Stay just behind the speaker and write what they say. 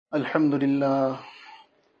الحمد لله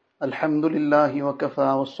الحمد لله وكفى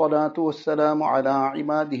والصلاة والسلام على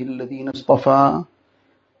عباده الذين اصطفى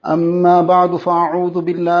أما بعد فأعوذ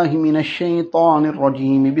بالله من الشيطان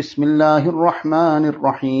الرجيم بسم الله الرحمن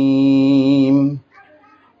الرحيم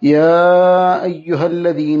يا أيها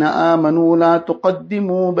الذين آمنوا لا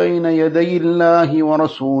تقدموا بين يدي الله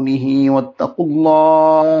ورسوله واتقوا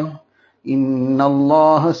الله إن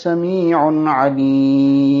الله سميع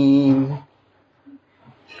عليم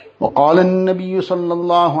وقال النبي صلى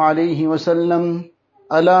الله عليه وسلم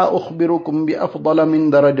ألا أخبركم بأفضل من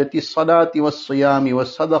درجة الصلاة والصيام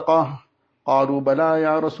والصدقة قالوا بلى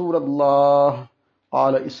يا رسول الله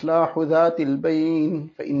قال إصلاح ذات البين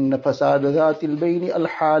فإن فساد ذات البين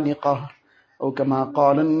الحالقة أو كما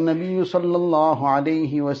قال النبي صلى الله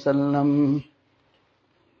عليه وسلم.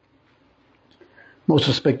 Most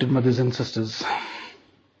respected mothers and sisters,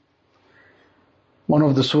 one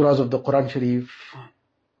of the surahs of the Quran Sharif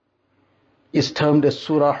is termed as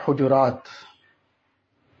Surah Hujurat.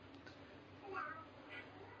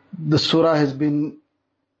 The surah has been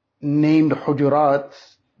named Hujurat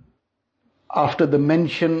after the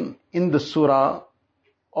mention in the surah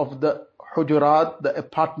of the Hujurat, the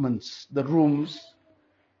apartments, the rooms,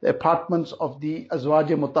 the apartments of the Azwaj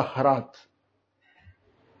Mutahharat.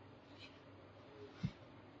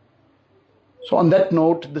 So on that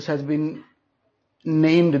note, this has been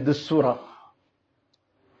named this surah.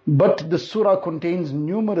 But the surah contains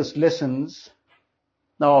numerous lessons.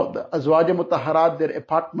 Now, the Azwaj Mutahharat, their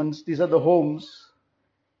apartments, these are the homes,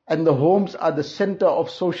 and the homes are the center of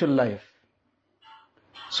social life.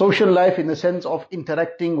 Social life in the sense of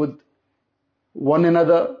interacting with one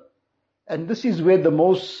another, and this is where the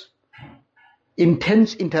most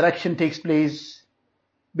intense interaction takes place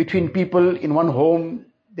between people in one home.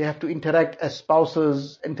 They have to interact as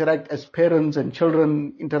spouses, interact as parents and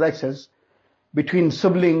children, interact as between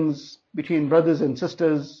siblings, between brothers and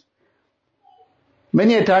sisters.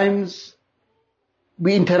 Many a times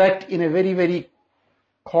we interact in a very, very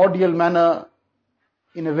cordial manner,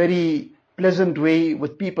 in a very pleasant way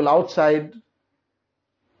with people outside.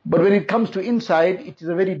 But when it comes to inside, it is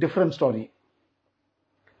a very different story.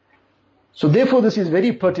 So therefore this is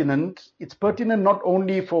very pertinent. It's pertinent not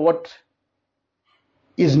only for what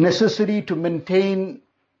is necessary to maintain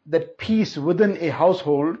that peace within a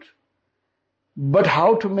household, but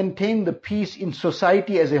how to maintain the peace in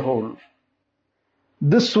society as a whole.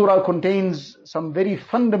 This surah contains some very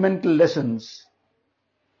fundamental lessons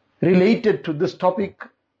related to this topic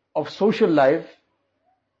of social life,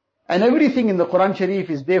 and everything in the Quran Sharif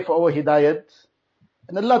is there for our hidayat,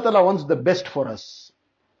 and Allah Ta'ala wants the best for us.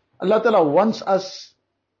 Allah Ta'ala wants us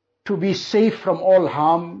to be safe from all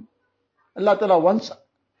harm. Allah Ta'ala wants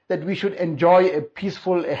that we should enjoy a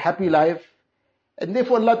peaceful, a happy life. And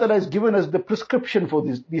therefore Allah Ta'ala has given us the prescription for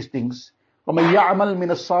these things. وَمَنْ يَعْمَلْ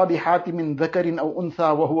مِنَ الصَّالِحَاتِ مِنْ ذَكَرٍ أَوْ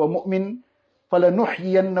أُنْثَى وَهُوَ مُؤْمِنٌ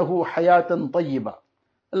فَلَنُحْيِيَنَّهُ حَيَاةً طَيِّبَةً.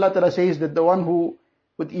 Allah Ta'ala says that the one who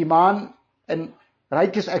with iman and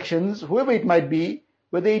righteous actions, whoever it might be,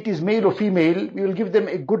 whether it is male or female, we will give them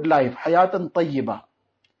a good life, حَيَاةً طَيِّبَةً.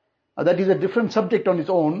 That is a different subject on its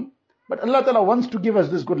own, but Allah Ta'ala wants to give us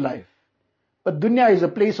this good life. But dunya is a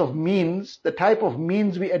place of means. The type of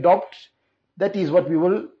means we adopt, that is what we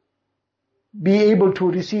will be able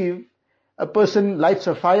to receive. A person lights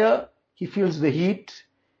a fire, he feels the heat,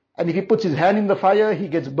 and if he puts his hand in the fire, he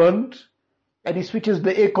gets burnt, and he switches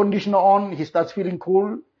the air conditioner on, he starts feeling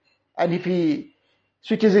cool, and if he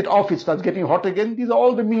switches it off, it starts getting hot again. These are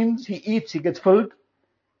all the means. He eats, he gets filled.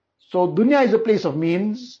 So dunya is a place of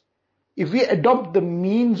means. If we adopt the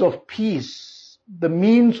means of peace, the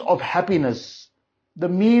means of happiness, the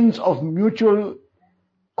means of mutual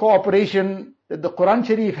cooperation that the Quran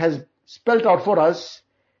Sharif has spelt out for us,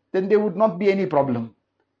 then there would not be any problem.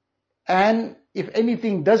 And if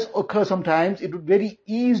anything does occur sometimes, it would very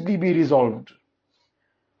easily be resolved.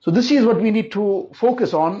 So this is what we need to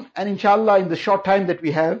focus on, and inshallah in the short time that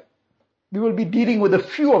we have, we will be dealing with a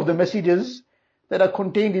few of the messages that are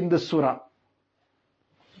contained in this surah.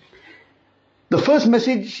 The first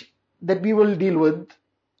message that we will deal with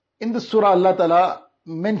in the surah, Allah Ta'ala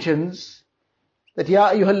mentions that Ya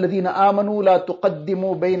ayyuhalladhina amanu la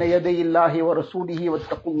tuqaddimu bayna yaday Allahi wa rasulihi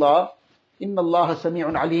wattaqullah inna Allaha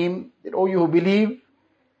sami'un alim. That O you who believe,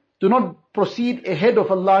 do not proceed ahead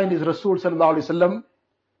of Allah and His Rasul sallallahu alaihi wasallam,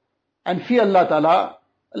 and fear Allah Ta'ala.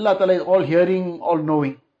 Allah Ta'ala is all hearing, all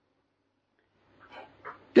knowing.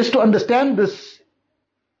 Just to understand this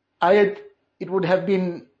ayat, it would have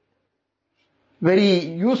been very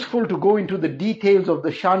useful to go into the details of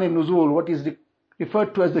the Shan-e-Nuzul, what is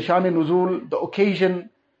referred to as the Shan-e-Nuzul, the occasion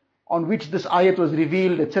on which this ayat was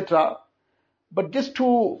revealed, etc. But just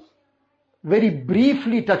to very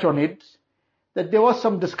briefly touch on it, that there was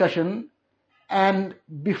some discussion, and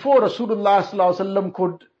before Rasulullah sallallahu alaihi wasallam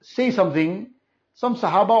could say something, some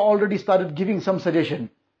Sahaba already started giving some suggestion.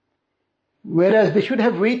 Whereas they should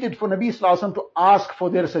have waited for Nabi sallallahu alaihi wasallam to ask for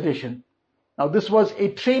their suggestion. Now this was a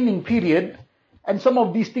training period, and some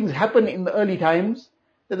of these things happened in the early times,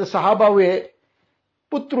 that the Sahaba were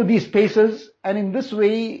put through these paces, and in this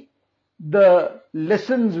way the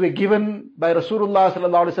lessons were given by Rasulullah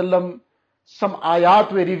sallallahu alaihi wasallam. Some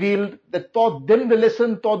ayat were revealed that taught them the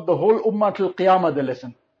lesson, taught the whole ummah till Qiyamah the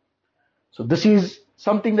lesson. So this is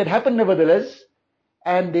something that happened nevertheless,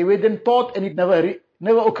 and they were then taught, and it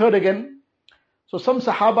never occurred again. So some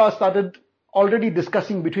Sahaba started already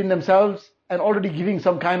discussing between themselves and already giving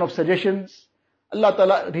some kind of suggestions. Allah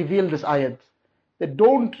Ta'ala revealed this ayat, that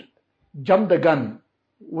don't jump the gun.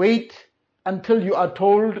 Wait until you are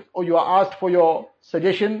told or you are asked for your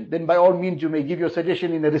suggestion, then by all means you may give your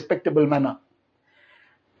suggestion in a respectable manner.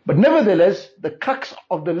 But nevertheless, the crux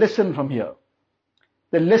of the lesson from here,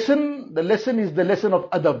 the lesson is the lesson of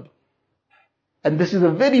adab. And this is a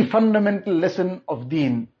very fundamental lesson of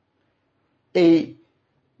deen. A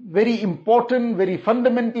very important, very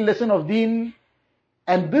fundamental lesson of deen.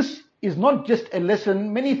 And this is not just a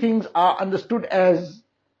lesson, many things are understood as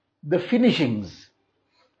the finishings.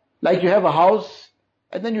 Like you have a house,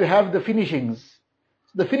 and then you have the finishings.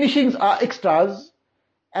 The finishings are extras,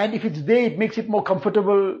 and if it's there, it makes it more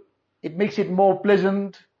comfortable, it makes it more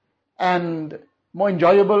pleasant, and more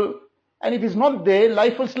enjoyable. And if it's not there,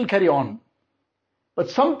 life will still carry on.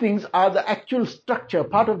 But some things are the actual structure,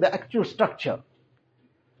 part of the actual structure.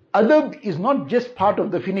 Adab is not just part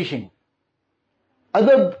of the finishing.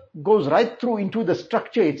 Adab goes right through into the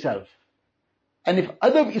structure itself. And if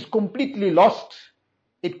adab is completely lost,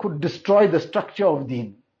 it could destroy the structure of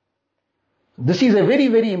deen. This is a very,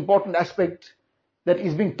 very important aspect that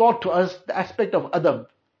is being taught to us, the aspect of adab.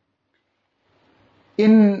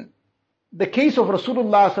 In the case of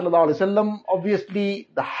Rasulullah sallallahu alaihi wasallam, obviously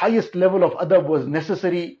the highest level of adab was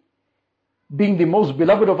necessary, being the most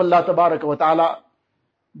beloved of Allah tabaraka wa ta'ala.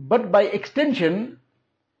 But by extension,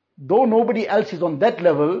 though nobody else is on that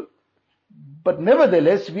level, but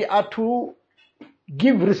nevertheless we are to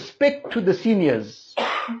give respect to the seniors,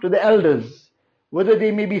 to the elders, whether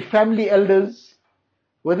they may be family elders,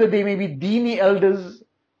 whether they may be deeni elders.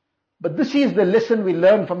 But this is the lesson we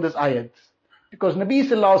learn from this ayat. Because Nabi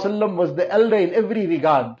sallallahu alaihi wasallam was the elder in every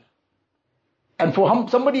regard. And for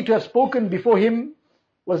somebody to have spoken before him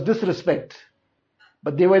was disrespect.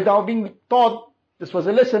 But they were now being taught, this was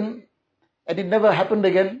a lesson, and it never happened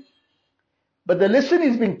again. But the lesson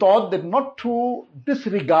is being taught that not to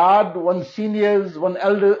disregard one's seniors, one's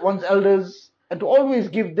elders, and to always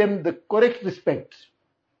give them the correct respect,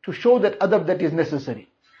 to show that adab that is necessary.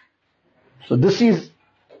 So this is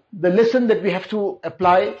the lesson that we have to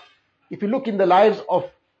apply. If you look in the lives of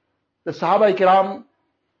the Sahaba Kiram,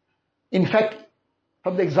 in fact,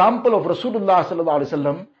 from the example of Rasulullah sallallahu alaihi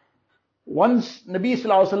wasallam, once Nabi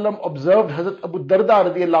sallallahu alaihi wasallam observed Hazrat Abu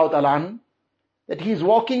Darda radiallahu ta'ala an, that he is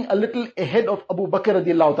walking a little ahead of Abu Bakr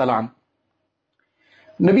radiallahu ta'ala an.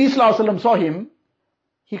 Nabi sallallahu alaihi wasallam saw him,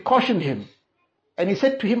 he cautioned him, and he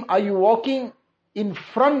said to him, are you walking in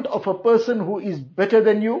front of a person who is better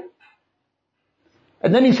than you?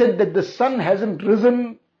 And then he said that the sun hasn't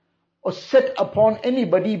risen or set upon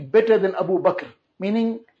anybody better than Abu Bakr,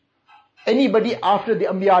 meaning anybody after the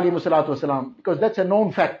Anbiya alayhi salatu wasalam, because that's a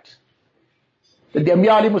known fact, that the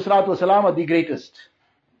Anbiya alayhi salatu wasalam are the greatest.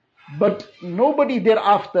 But nobody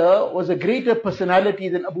thereafter was a greater personality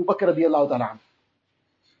than Abu Bakr radiallahu ta'ala.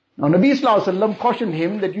 Now Nabi sallallahu alaihi wasallam cautioned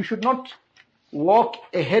him that you should not walk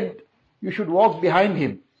ahead, you should walk behind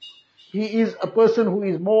him. He is a person who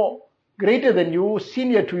is more greater than you,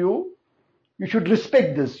 senior to you. You should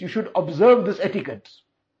respect this, you should observe this etiquette.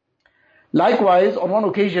 Likewise, on one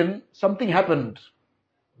occasion, something happened.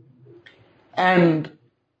 And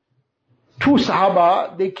two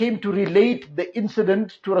Sahaba, they came to relate the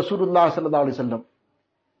incident to Rasulullah sallallahu alaihi wasallam.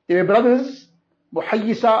 They were brothers,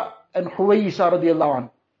 Muhayyisa and Huwayisa radiallahu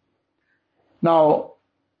anhu. Now,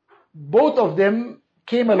 both of them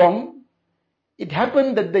came along. It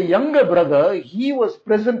happened that the younger brother, he was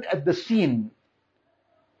present at the scene.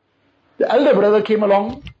 The elder brother came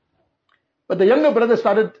along, but the younger brother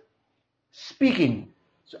started speaking.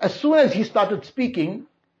 So as soon as he started speaking,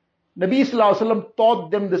 Nabi sallallahu alaihi wasallam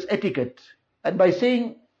taught them this etiquette. And by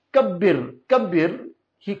saying, Kabbir, Kabbir,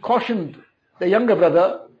 he cautioned the younger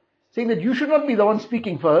brother, saying that you should not be the one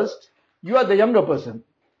speaking first, you are the younger person.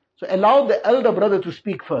 So allow the elder brother to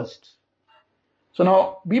speak first. So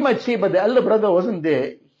now, we might say, but the elder brother wasn't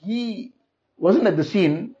there, he wasn't at the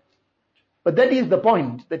scene. But that is the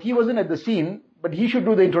point, that he wasn't at the scene, but he should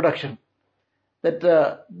do the introduction.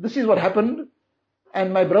 That this is what happened,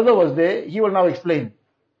 and my brother was there, he will now explain.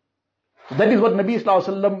 So that is what Nabi Sallallahu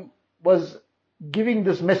Alaihi Wasallam was giving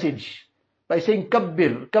this message by saying,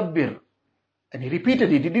 Kabbir, Kabbir. And he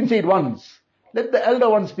repeated it, he didn't say it once. Let the elder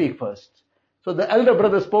one speak first. So the elder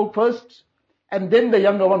brother spoke first, and then the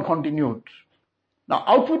younger one continued. Now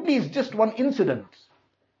outwardly it's just one incident,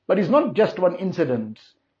 but it's not just one incident.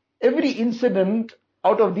 Every incident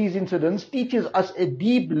out of these incidents teaches us a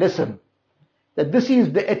deep lesson, that this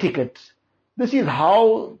is the etiquette, this is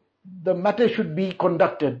how the matter should be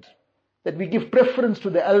conducted, that we give preference to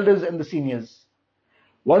the elders and the seniors.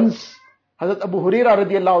 Once Hazrat Abu Hurairah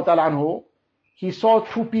radiallahu ta'ala anhu, he saw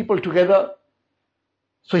two people together.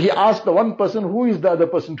 So he asked the one person, who is the other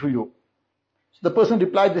person to you? So the person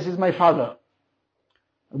replied, this is my father.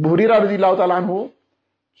 Abu Hurairah radiallahu ta'ala anhu,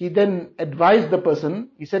 he then advised the person,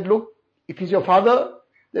 he said, look, if he's your father,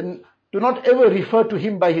 then do not ever refer to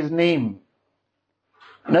him by his name.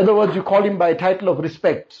 In other words, you call him by a title of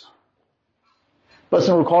respect.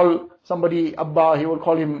 Person will call somebody Abba, he will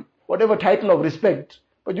call him whatever title of respect,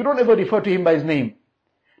 but you don't ever refer to him by his name.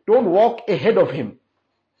 Don't walk ahead of him.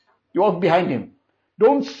 You walk behind him.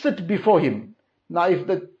 Don't sit before him. Now if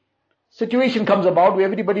the situation comes about where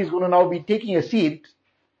everybody is going to now be taking a seat,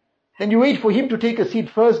 then you wait for him to take a seat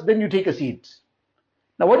first, then you take a seat.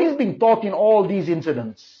 Now what is being taught in all these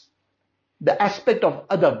incidents? The aspect of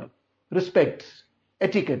adab, respect,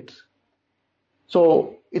 etiquette.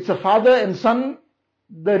 So it's a father and son,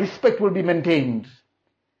 the respect will be maintained.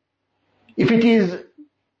 If it is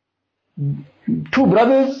two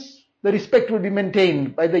brothers, the respect will be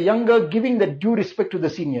maintained by the younger giving the due respect to the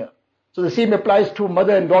senior. So the same applies to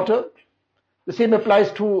mother and daughter. The same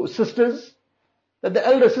applies to sisters, that the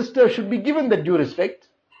elder sister should be given that due respect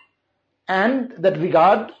and that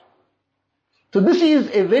regard. So this is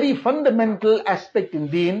a very fundamental aspect in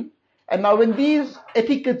Deen. And now when these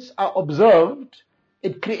etiquettes are observed,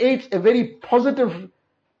 it creates a very positive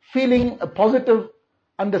feeling, a positive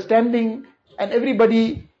understanding, and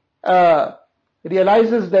everybody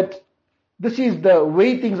realizes that this is the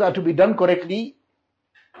way things are to be done correctly.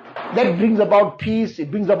 That brings about peace,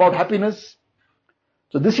 it brings about happiness.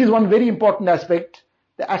 So this is one very important aspect,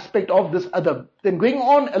 the aspect of this adab. Then going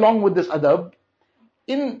on along with this adab,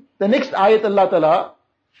 in the next ayat Allah Ta'ala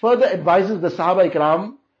further advises the Sahaba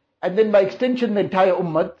Ikram, and then by extension the entire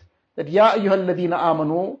ummah, that Ya ayyuhal ladina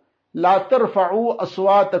amanu, la tarfa'u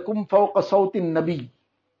aswatakum fawqa sawtin nabi.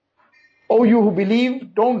 O you who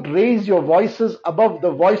believe, don't raise your voices above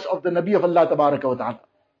the voice of the Nabi of Allah Tabaraka wa Ta'ala.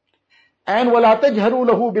 And وَلَا تَجْهَرُوا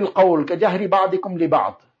لَهُ بِالْقَوْلِ كَجَهْرِ بَعْضِكُمْ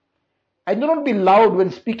لِبَعْضٍ. And do not be loud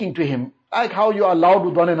when speaking to him, like how you are loud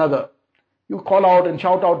with one another. You call out and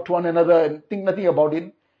shout out to one another and think nothing about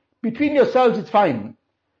it. Between yourselves it's fine.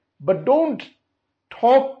 But don't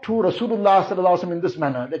talk to Rasulullah sallallahu alaihi wasallam in this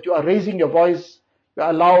manner, that you are raising your voice, you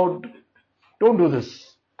are loud. Don't do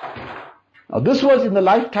this. Now this was in the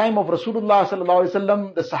lifetime of Rasulullah sallallahu alaihi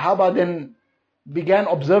wasallam. The Sahaba then began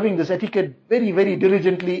observing this etiquette very, very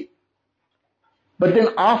diligently. But then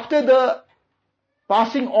after the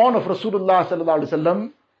passing on of Rasulullah sallallahu alaihi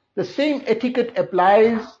wasallam, the same etiquette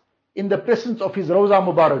applies in the presence of his Rawza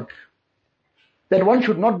Mubarak. That one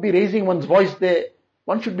should not be raising one's voice there.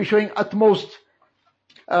 One should be showing utmost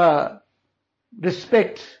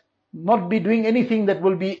respect, not be doing anything that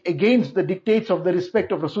will be against the dictates of the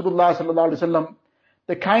respect of Rasulullah sallallahu alaihi wasallam.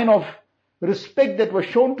 The kind of respect that was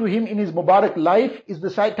shown to him in his Mubarak life is the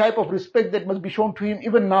type of respect that must be shown to him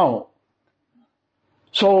even now.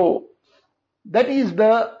 So that is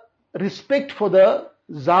the respect for the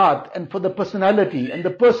Zat and for the personality and the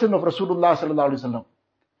person of Rasulullah sallallahu alaihi wasallam.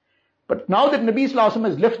 But now that Nabi sallallahu alaihi wasallam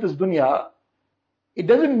has left this dunya, it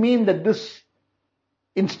doesn't mean that this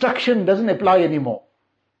instruction doesn't apply anymore.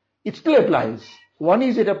 It still applies. One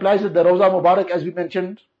is it applies at the Rawza Mubarak as we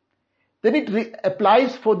mentioned. Then it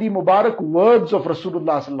applies for the Mubarak words of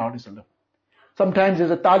Rasulullah sallallahu alaihi wasallam. Sometimes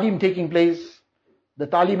there's a talim taking place, the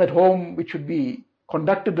talim at home which should be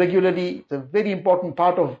conducted regularly. It's a very important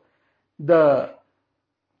part of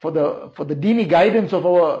for the dini guidance of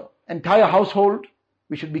our entire household.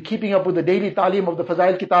 We should be keeping up with the daily talim of the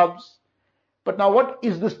Fazail Kitabs. But now what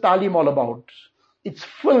is this talim all about? It's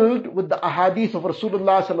filled with the ahadith of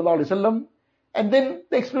Rasulullah sallallahu alaihi wasallam and then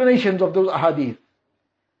the explanations of those ahadith.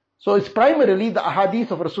 So it's primarily the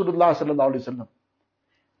ahadith of Rasulullah sallallahu alaihi wasallam.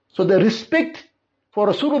 So the respect for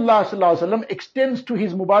Rasulullah sallallahu alaihi wasallam extends to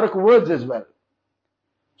his Mubarak words as well.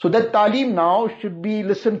 So that talim now should be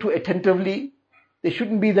listened to attentively. There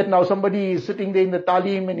shouldn't be that now somebody is sitting there in the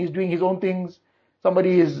talim and he's doing his own things.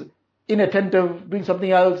 Somebody is inattentive, doing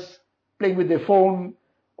something else. playing with their phone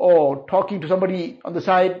or talking to somebody on the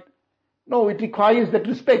side. No, it requires that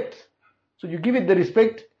respect. So you give it the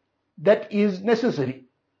respect that is necessary.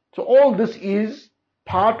 So all this is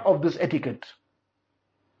part of this etiquette.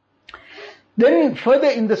 Then further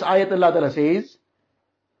in this ayat Allah Ta'ala says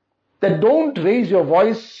that don't raise your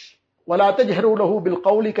voice وَلَا تَجْهَرُوا لَهُ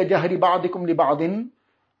بِالْقَوْلِ كَجَهْرِ بَعْضِكُمْ لِبَعْضٍ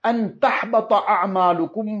أَن تَحْبَطَ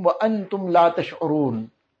أَعْمَالُكُمْ وَأَنْتُمْ لَا تَشْعُرُونَ.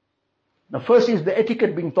 Now first is the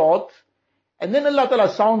etiquette being taught, and then Allah Ta'ala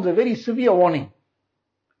sounds a very severe warning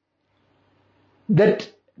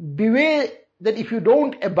that beware that if you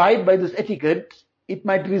don't abide by this etiquette, it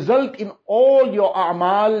might result in all your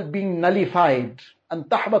a'mal being nullified. أَن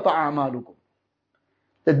تَحْبَطَ أَعْمَالُكُمْ.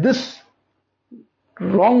 That this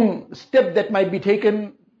wrong step that might be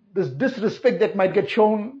taken, this disrespect that might get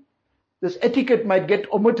shown, this etiquette might get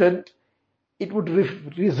omitted, it would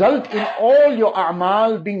result in all your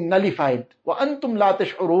a'mal being nullified. وَأَنْتُمْ لَا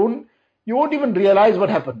تَشْعُرُونَ. You won't even realize what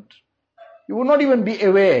happened. You will not even be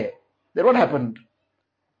aware that what happened.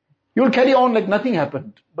 You will carry on like nothing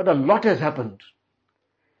happened, but a lot has happened.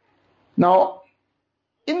 Now,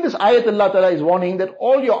 in this ayat Allah Ta'ala is warning that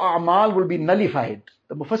all your a'mal will be nullified.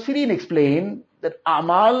 The Mufassirin explain that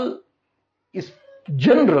a'mal is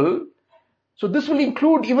general, so this will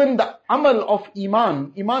include even the amal of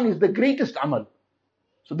iman. Iman is the greatest amal.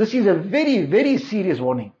 So this is a very, very serious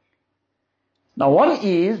warning. Now one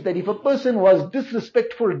is that if a person was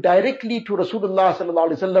disrespectful directly to Rasulullah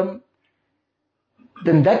Sallallahu Alaihi Wasallam,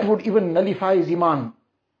 then that would even nullify his iman.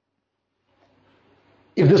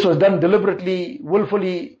 If this was done deliberately,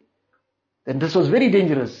 willfully, then this was very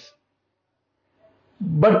dangerous.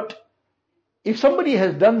 But if somebody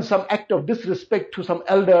has done some act of disrespect to some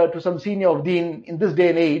elder, to some senior of deen in this day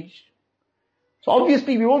and age, so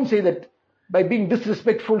obviously we won't say that by being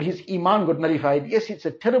disrespectful his iman got nullified. Yes, it's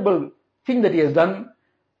a terrible thing that he has done,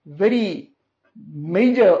 very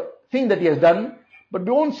major thing that he has done, but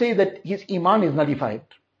we won't say that his iman is nullified.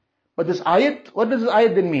 But this ayat, what does this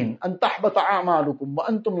ayat then mean? أَن تَحْبَطَ أَعْمَالُكُمْ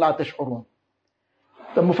وَأَنْتُمْ لَا تَشْعُرُونَ.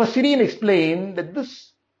 The Mufassirin explain that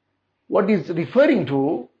this, what is referring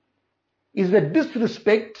to, is that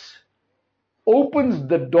disrespect opens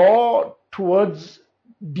the door towards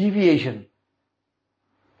deviation.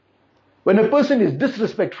 When a person is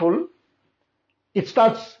disrespectful, it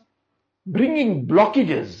starts bringing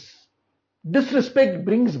blockages. Disrespect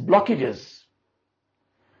brings blockages.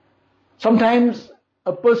 Sometimes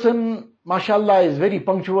a person, mashallah, is very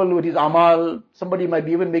punctual with his amal. Somebody might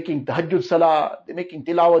be even making tahajjud salah, they're making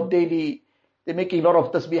tilawat daily, they're making a lot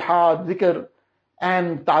of tasbihat, zikr,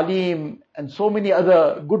 and ta'aleem, and so many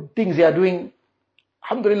other good things they are doing.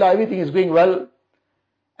 Alhamdulillah, everything is going well.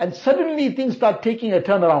 And suddenly things start taking a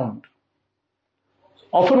turnaround.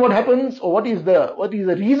 Often what happens, or what is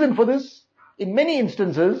the reason for this? In many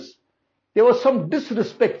instances, there was some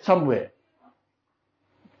disrespect somewhere.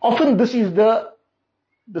 Often this is the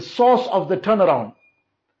source of the turnaround.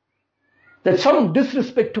 That some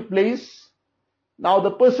disrespect took place. Now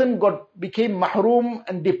the person became mahroom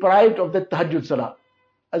and deprived of the tahajjud salah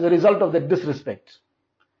as a result of that disrespect.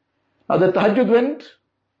 Now the tahajjud went.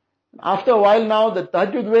 After a while now the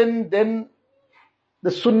tahajjud went, then the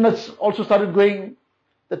sunnats also started going.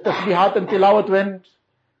 The tasbihat and tilawat went.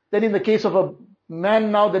 Then in the case of a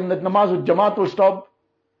man now, then the namaz with jamaat will stop.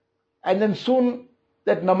 And then soon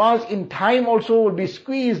that namaz in time also will be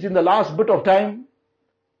squeezed in the last bit of time.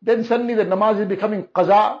 Then suddenly the namaz is becoming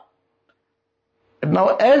qaza.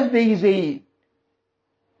 Now as there is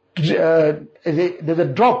there's a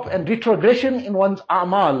drop and retrogression in one's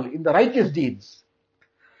a'mal, in the righteous deeds.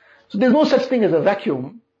 So there's no such thing as a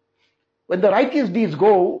vacuum. When the righteous deeds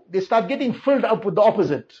go, they start getting filled up with the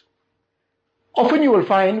opposite. Often you will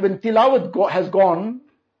find when tilawat has gone,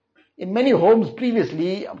 in many homes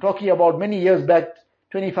previously, I'm talking about many years back,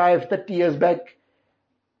 25, 30 years back,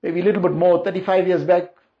 maybe a little bit more, 35 years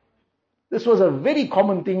back, this was a very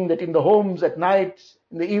common thing that in the homes at night,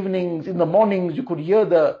 in the evenings, in the mornings, you could hear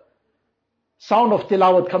the sound of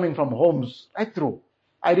tilawat coming from homes right through.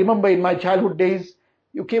 I remember in my childhood days,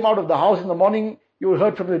 you came out of the house in the morning, you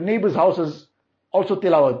heard from the neighbors' houses also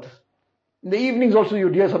tilawat. In the evenings also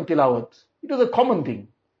you'd hear some tilawat. It was a common thing,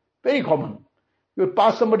 very common. You would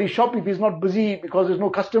pass somebody's shop if he's not busy because there's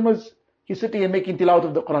no customers, he's sitting and making tilawat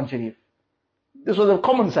of the Quran Sharif. This was a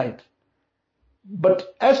common sight.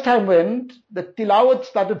 But as time went, the tilawat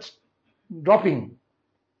started dropping.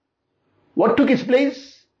 What took its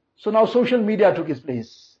place? So now social media took its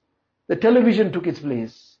place. The television took its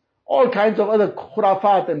place. All kinds of other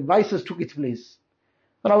khurafat and vices took its place.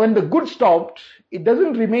 Now when the good stopped, it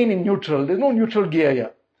doesn't remain in neutral. There's no neutral gear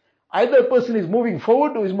here. Either a person is moving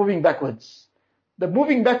forward or is moving backwards. The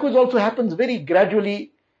moving backwards also happens very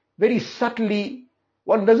gradually, very subtly.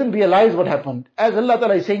 One doesn't realize what happened. As Allah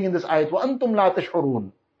Ta'ala is saying in this ayat, وَأَنْتُمْ لَا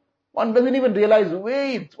تَشْعُرُونَ. One doesn't even realize,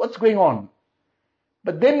 wait, what's going on?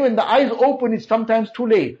 But then when the eyes open, it's sometimes too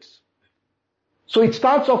late. So it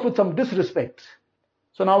starts off with some disrespect.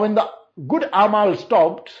 So now when the good amal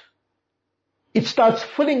stopped, it starts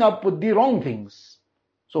filling up with the wrong things.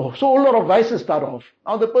 So a lot of vices start off.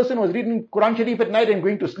 Now the person was reading Quran Sharif at night and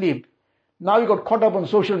going to sleep. Now he got caught up on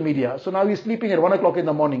social media. So now he's sleeping at 1 o'clock in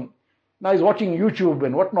the morning. Now he's watching YouTube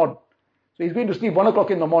and whatnot. So he's going to sleep 1 o'clock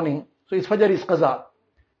in the morning. So his Fajr is Qaza.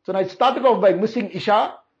 So now it started off by missing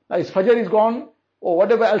Isha. Now his Fajr is gone, or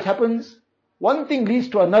whatever else happens. One thing leads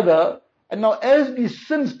to another. And now as these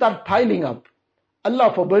sins start piling up,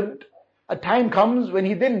 Allah forbid, a time comes when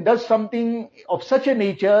he then does something of such a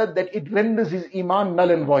nature that it renders his iman null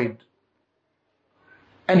and void.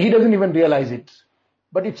 And he doesn't even realize it.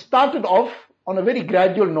 But it started off on a very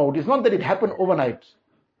gradual note. It's not that it happened overnight.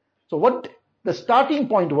 So what the starting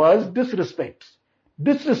point was, disrespect.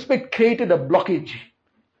 Disrespect created a blockage.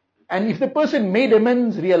 And if the person made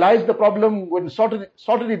amends, realized the problem, when sorted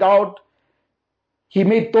it out, he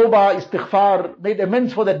made tawbah, istighfar, made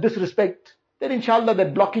amends for that disrespect, then inshallah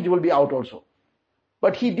that blockage will be out also.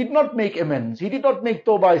 But he did not make amends. He did not make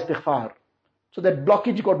tawbah, istighfar. So that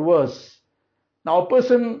blockage got worse. Now a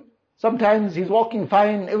person, sometimes he's walking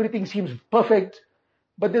fine, everything seems perfect,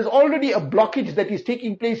 but there's already a blockage that is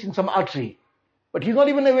taking place in some artery. But he's not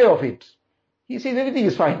even aware of it. He says everything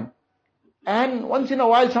is fine. And once in a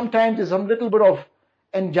while, sometimes there's some little bit of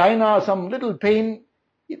angina, some little pain.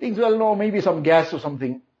 He thinks, well, no, maybe some gas or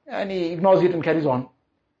something. And he ignores it and carries on.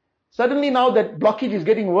 Suddenly now that blockage is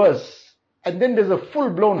getting worse. And then there's a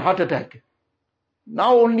full-blown heart attack.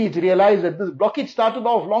 Now only it's realized that this blockage started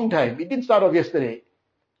off long time. It didn't start off yesterday.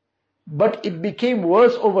 But it became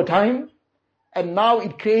worse over time. And now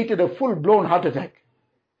it created a full-blown heart attack.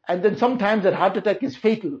 And then sometimes that heart attack is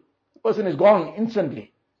fatal. The person is gone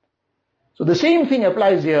instantly. So the same thing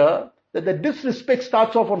applies here, that the disrespect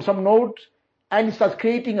starts off on some note, and it starts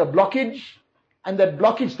creating a blockage, and that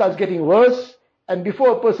blockage starts getting worse, and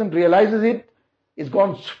before a person realizes it, it's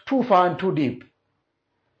gone too far and too deep.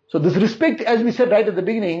 So this respect, as we said right at the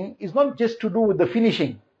beginning, is not just to do with the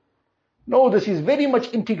finishing. No, this is very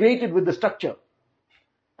much integrated with the structure.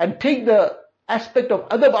 And take the aspect of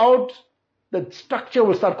adab out, the structure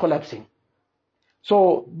will start collapsing.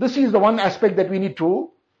 So this is the one aspect that we need to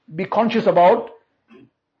be conscious about.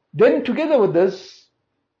 Then together with this,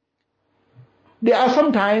 there are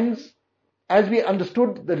sometimes, as we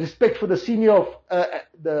understood, the respect for the seniors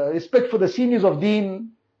of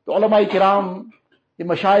Deen, the ulama kiram, the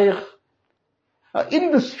mashayikh.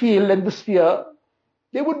 In this field and this sphere,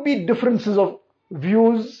 there would be differences of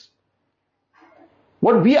views.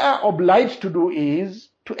 What we are obliged to do is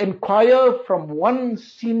to inquire from one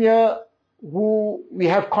senior who we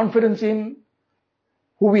have confidence in,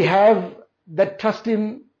 who we have that trust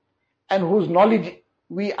in, and whose knowledge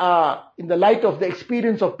we are, in the light of the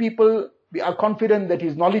experience of people, we are confident that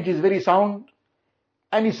his knowledge is very sound,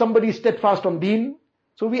 and is somebody steadfast on deen.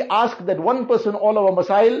 So we ask that one person all our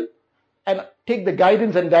masail, and take the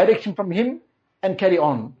guidance and direction from him, and carry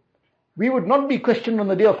on. We would not be questioned on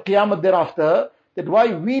the day of Qiyamah thereafter, that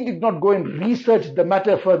why we did not go and research the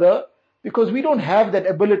matter further, because we don't have that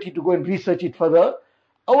ability to go and research it further.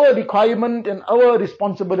 Our requirement and our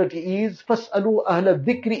responsibility is, فَاسْأَلُوا أَهْلَ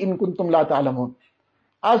الذِّكْرِ إِن كُنْتُمْ لَا تَعْلَمُونَ.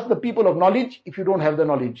 Ask the people of knowledge if you don't have the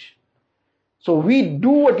knowledge. So we do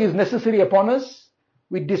what is necessary upon us.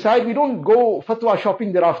 We decide, we don't go fatwa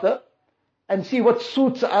shopping thereafter and see what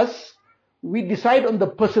suits us. We decide on the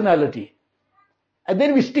personality. And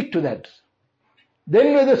then we stick to that.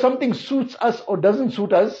 Then whether something suits us or doesn't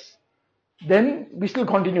suit us, then we still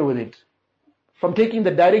continue with it. From taking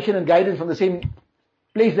the direction and guidance from the same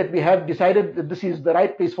place that we have decided that this is the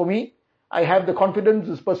right place for me. I have the confidence,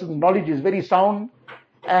 this person's knowledge is very sound,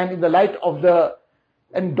 and in the light of the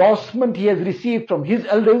endorsement he has received from his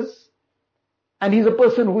elders, and he's a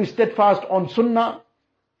person who is steadfast on sunnah,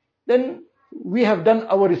 then we have done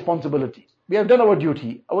our responsibility. We have done our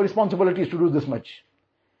duty. Our responsibility is to do this much.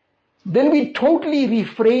 Then we totally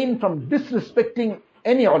refrain from disrespecting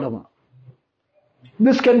any ulama.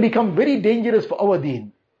 This can become very dangerous for our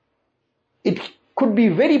deen. It could be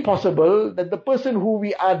very possible that the person who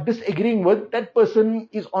we are disagreeing with, that person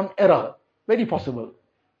is on error. Very possible.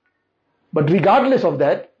 But regardless of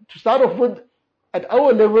that, to start off with, at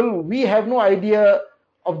our level, we have no idea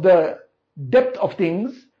of the depth of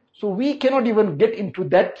things, so we cannot even get into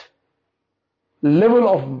that level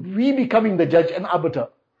of we becoming the judge and arbiter.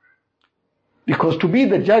 Because to be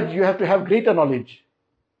the judge, you have to have greater knowledge.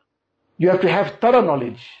 You have to have thorough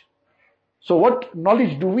knowledge. So what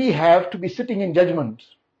knowledge do we have to be sitting in judgment?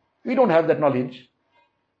 We don't have that knowledge.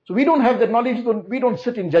 So we don't have that knowledge, we don't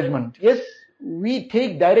sit in judgment. Yes, we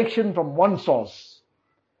take direction from one source.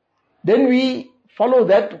 Then we follow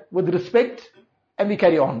that with respect and we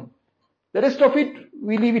carry on. The rest of it,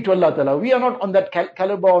 we leave it to Allah Ta'ala. We are not on that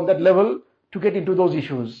caliber, on that level to get into those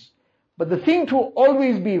issues. But the thing to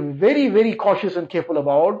always be very, very cautious and careful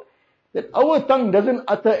about, that our tongue doesn't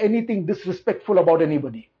utter anything disrespectful about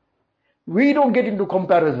anybody. We don't get into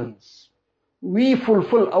comparisons. We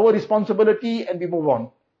fulfill our responsibility and we move on.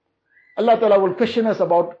 Allah Ta'ala will question us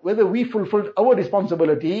about whether we fulfilled our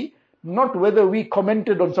responsibility, not whether we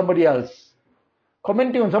commented on somebody else.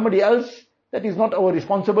 Commenting on somebody else, that is not our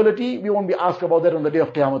responsibility. We won't be asked about that on the day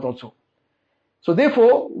of Qiyamah also. So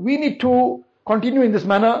therefore, we need to continue in this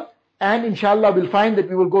manner, and inshallah we'll find that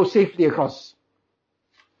we will go safely across.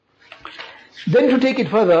 Then to take it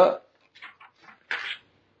further,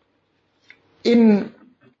 in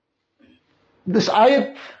this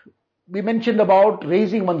ayat, we mentioned about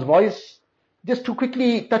raising one's voice. Just to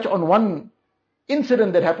quickly touch on one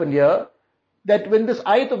incident that happened here, that when this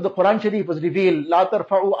ayat of the Quran Sharif was revealed, لا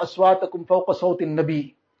ترفعوا أصواتكم فوق صوت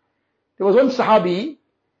النبي, there was one Sahabi,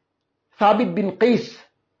 Thabit bin Qais,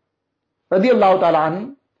 radiyallahu ta'ala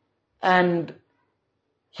an, and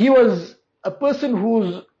he was a person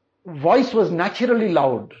whose voice was naturally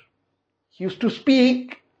loud. He used to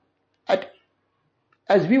speak at,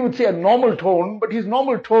 as we would say, a normal tone, but his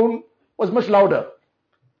normal tone was much louder.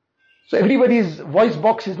 So everybody's voice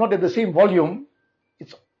box is not at the same volume.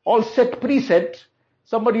 It's all set, preset.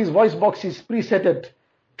 Somebody's voice box is preset at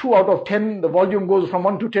 2 out of 10. The volume goes from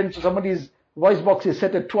 1 to 10. So somebody's voice box is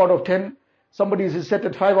set at 2 out of 10. Somebody's is set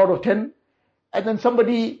at 5 out of 10. And then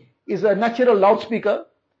somebody is a natural loudspeaker.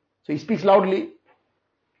 So he speaks loudly.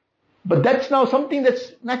 But that's now something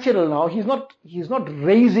that's natural now. He's not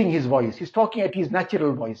raising his voice. He's talking at his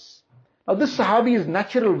natural voice. Now this Sahabi's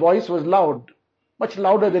natural voice was loud, much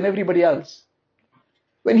louder than everybody else.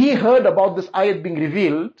 When he heard about this ayat being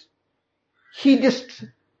revealed, he just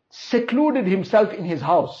secluded himself in his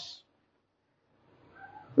house.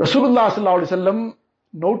 Rasulullah sallallahu alaihi wasallam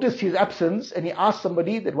noticed his absence and he asked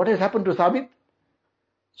somebody that what has happened to Thabit.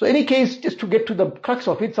 So in any case, just to get to the crux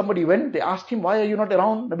of it, somebody went, they asked him, why are you not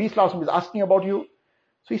around? Nabi sallallahu alaihi wasallam is asking about you.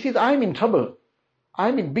 So he says, I'm in trouble.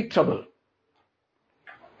 I'm in big trouble.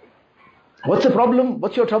 What's the problem?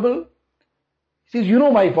 What's your trouble? He says, you know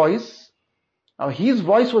my voice. Now his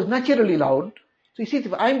voice was naturally loud. So he says,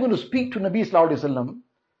 if I'm going to speak to Nabi sallallahu alaihi wasallam,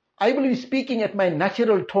 I will be speaking at my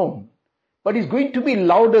natural tone, but it's going to be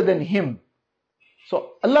louder than him.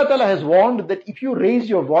 So Allah Ta'ala has warned that if you raise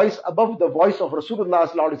your voice above the voice of Rasulullah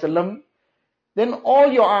sallallahu alaihi wasallam, then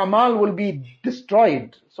all your a'mal will be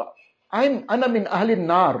destroyed. So ana min ahlin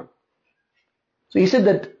nar. So he said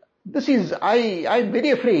that I'm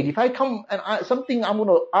very afraid. If I come and something I'm going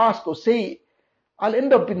to ask or say, I'll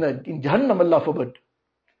end up in Jahannam, Allah forbid.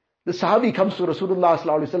 The Sahabi comes to Rasulullah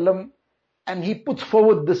sallallahu alaihi wasallam and he puts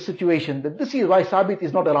forward this situation, that this is why Thabit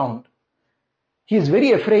is not around. He is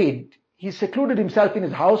very afraid. He secluded himself in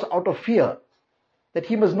his house out of fear that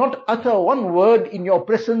he must not utter one word in your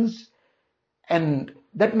presence, and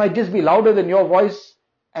that might just be louder than your voice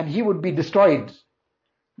and he would be destroyed.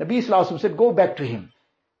 Nabi sallallahu alaihi wasallam said, go back to him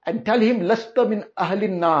and tell him, lasta min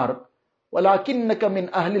ahlin nar walakinnaka min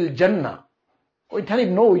ahlil jannah. Or tell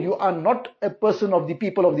him, no, you are not a person of the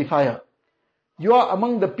people of the fire. You are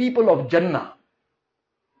among the people of Jannah.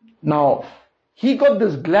 Now, he got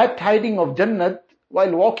this glad tiding of Jannat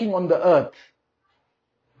while walking on the earth.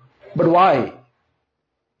 But why?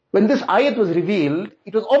 When this ayat was revealed,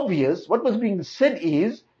 it was obvious what was being said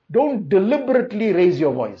is, don't deliberately raise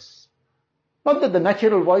your voice. Not that the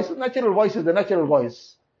natural voice is the natural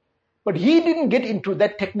voice. But he didn't get into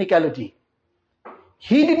that technicality.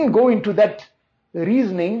 He didn't go into that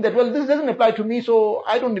reasoning that, well, this doesn't apply to me, so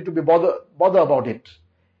I don't need to be bother about it.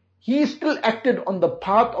 He still acted on the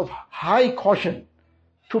path of high caution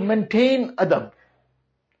to maintain adab.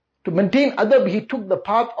 To maintain adab, he took the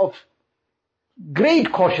path of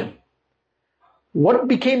great caution. What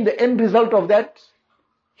became the end result of that?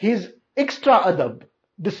 His extra adab,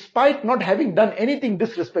 despite not having done anything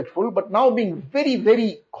disrespectful, but now being very,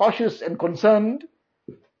 very cautious and concerned.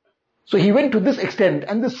 So he went to this extent,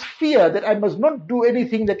 and this fear that I must not do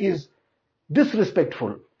anything that is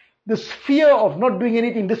disrespectful, this fear of not doing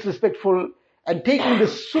anything disrespectful and taking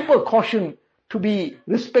this super caution to be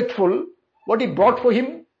respectful, what it brought for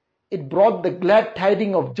him? It brought the glad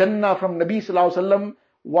tiding of Jannah from Nabi sallallahu alaihi wasallam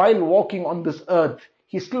while walking on this earth.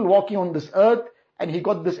 He's still walking on this earth and he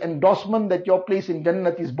got this endorsement that your place in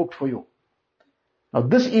Jannah is booked for you. Now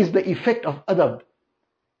this is the effect of adab.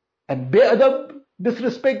 And be-adab,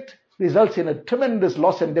 disrespect, results in a tremendous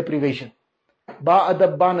loss and deprivation.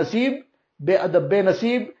 Ba-adab ba-nasib, be-adab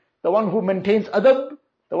be-nasib. The one who maintains adab,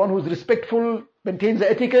 the one who is respectful, maintains the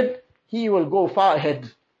etiquette, he will go far ahead.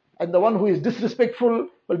 And the one who is disrespectful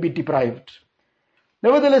will be deprived.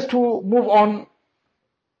 Nevertheless, to move on,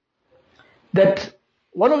 that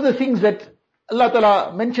one of the things that Allah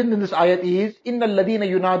Ta'ala mentioned in this ayat is, إِنَّ الَّذِينَ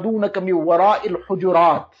يُنَادُونَكَ مِنْ وَرَاءِ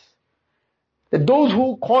الْحُجُرَاتِ, that those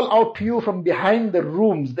who call out to you from behind the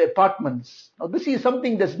rooms, the apartments. Now this is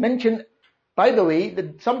something that's mentioned, by the way,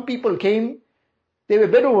 that some people came, they were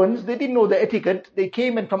Bedouins, they didn't know the etiquette, they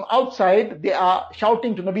came and from outside they are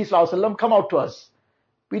shouting to Nabi Sallallahu Alaihi Wasallam, come out to us,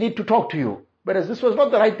 we need to talk to you. Whereas this was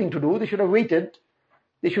not the right thing to do, they should have waited.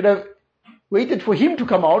 They should have waited for him to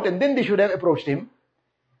come out and then they should have approached him.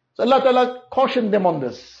 So Allah Ta'ala cautioned them on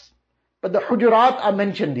this. But the Hujurat are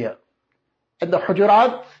mentioned here. And the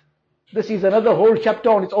Hujurat, this is another whole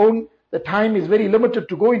chapter on its own. The time is very limited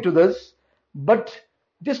to go into this. But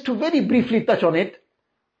just to very briefly touch on it,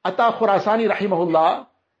 Ata Khurasani rahimahullah,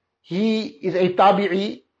 he is a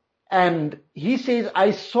tabi'i and he says,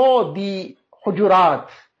 I saw the Hujurat,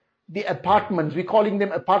 the apartments, we're calling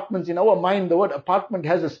them apartments. In our mind, the word apartment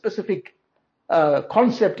has a specific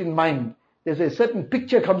concept in mind. There's a certain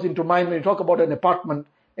picture comes into mind when you talk about an apartment.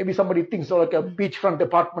 Maybe somebody thinks of like a beachfront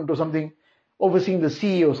apartment or something, overseeing the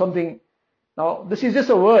sea or something. Now, this is just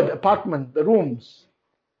a word, apartment, the rooms.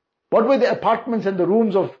 What were the apartments and the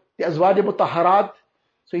rooms of the Azwaj Mutahharat?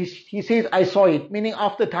 So he says, I saw it, meaning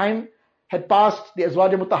after time had passed, the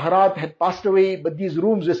Azwaj Mutahharat had passed away, but these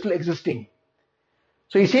rooms were still existing.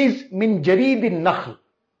 So he says, min jaridin nakhl.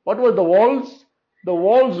 What were the walls? The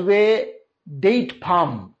walls were date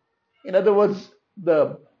palm. In other words,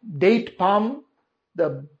 the date palm,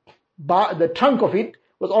 the trunk of it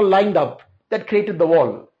was all lined up. That created the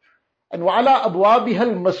wall. And wa'ala abwabiha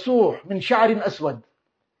al-masuh min sha'rin aswad.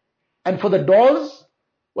 And for the doors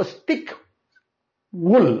was thick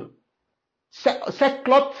wool.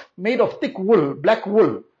 Sackcloth made of thick wool, black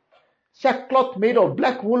wool. Sackcloth made of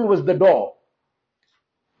black wool was the door.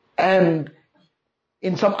 And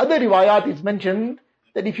in some other riwayat it's mentioned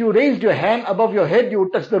that if you raised your hand above your head, you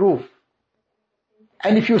would touch the roof.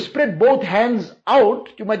 And if you spread both hands out,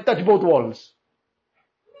 you might touch both walls.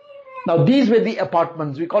 Now these were the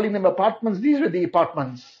apartments. We're calling them apartments. These were the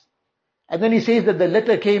apartments. And then he says that the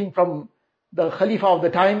letter came from the Khalifa of the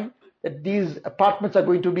time that these apartments are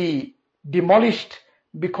going to be demolished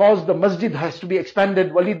because the masjid has to be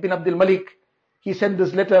expanded. Walid bin Abdul Malik, he sent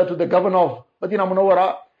this letter to the governor of Madinah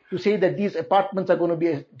Munawwara to say that these apartments are going to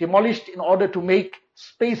be demolished in order to make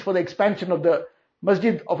space for the expansion of the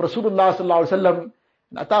masjid of Rasulullah sallallahu alaihi wasallam.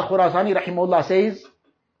 And Ata Khurasani rahimahullah says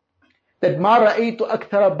that ma ra'aytu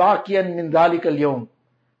akthara baqiyan min dhalika al-yawm.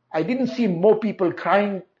 I didn't see more people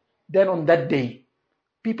crying than on that day.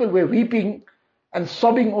 People were weeping and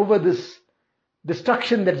sobbing over this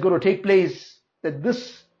destruction that's going to take place, that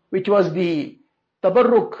this which was the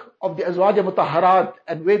tabarruk of the Azwaj Mutahharat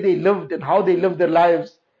and where they lived and how they lived their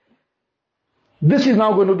lives, this is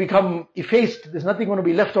now going to become effaced. There's nothing going to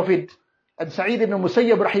be left of it. And Sa'id ibn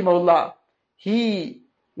Musayyab rahimahullah, he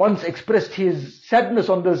once expressed his sadness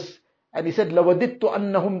on this and he said, لَوَدِدْتُ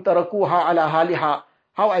أَنَّهُمْ تَرَكُوهَا عَلَى حَالِهَا.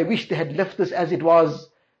 How I wish they had left this as it was.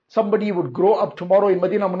 Somebody would grow up tomorrow in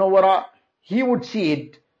Madinah Munawwara, he would see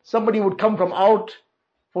it. Somebody would come from out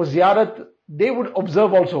for ziyarat, they would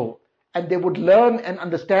observe also. And they would learn and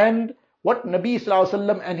understand what Nabi Sallallahu Alaihi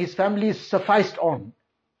Wasallam and his family sufficed on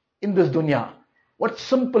in this dunya. What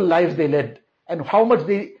simple lives they led and how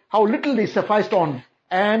little they sufficed on,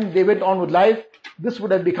 and they went on with life. This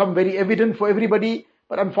would have become very evident for everybody,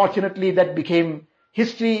 but unfortunately that became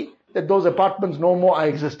history, that those apartments no more are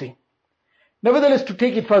existing. Nevertheless, to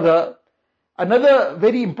take it further, another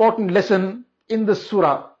very important lesson in this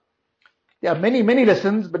surah. There are many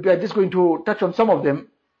lessons, but we are just going to touch on some of them.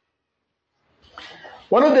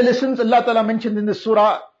 One of the lessons Allah Ta'ala mentioned in this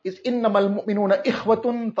surah is إِنَّمَا الْمُؤْمِنُونَ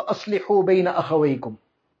إِخْوَةٌ فَأَصْلِحُوا بَيْنَ أَخَوَيْكُمْ.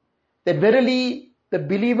 That verily the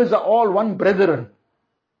believers are all one brethren.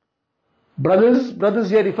 Brothers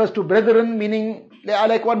here refers to brethren, meaning they are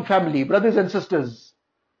like one family, brothers and sisters.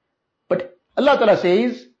 But Allah Ta'ala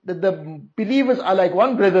says that the believers are like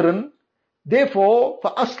one brethren, therefore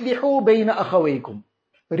فَأَصْلِحُوا بَيْنَ أَخَوَيْكُمْ.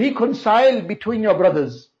 Reconcile between your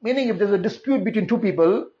brothers. Meaning if there's a dispute between two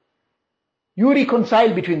people, you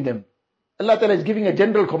reconcile between them. Allah Ta'ala is giving a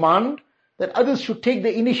general command that others should take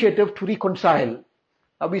the initiative to reconcile.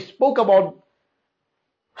 Now we spoke about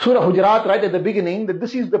Surah Hujurat right at the beginning, that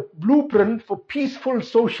this is the blueprint for peaceful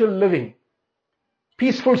social living,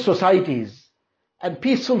 peaceful societies. And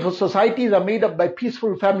peaceful societies are made up by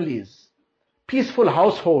peaceful families, peaceful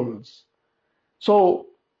households. So,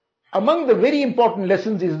 among the very important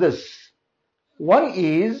lessons is this. One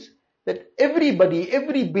is that everybody,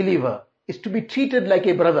 every believer is to be treated like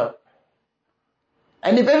a brother.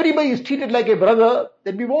 And if everybody is treated like a brother,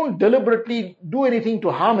 then we won't deliberately do anything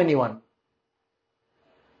to harm anyone.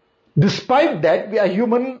 Despite that, we are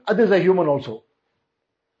human, others are human also.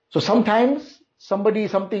 So sometimes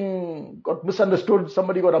something got misunderstood,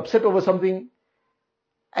 somebody got upset over something,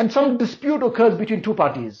 and some dispute occurs between two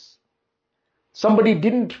parties. Somebody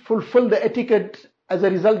didn't fulfill the etiquette, as a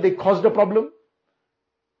result they caused a problem,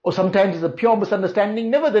 or sometimes it's a pure misunderstanding.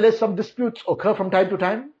 Nevertheless, some disputes occur from time to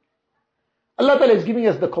time. Allah Ta'ala is giving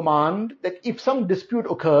us the command that if some dispute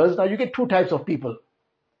occurs, now you get two types of people.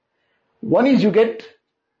 One is you get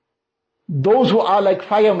those who are like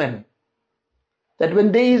firemen, that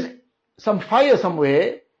when there is some fire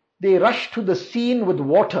somewhere, they rush to the scene with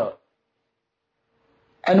water.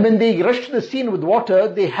 And when they rush to the scene with water,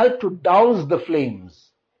 they help to douse the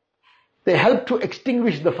flames. They help to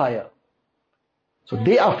extinguish the fire. So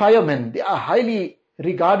they are firemen. They are highly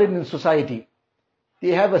regarded in society. They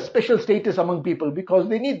have a special status among people because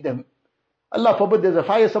they need them. Allah forbid there's a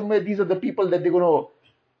fire somewhere, these are the people that they're going to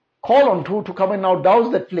call on to come and now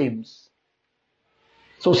douse that flames.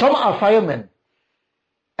 So some are firemen.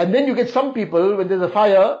 And then you get some people, when there's a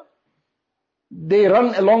fire, they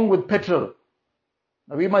run along with petrol.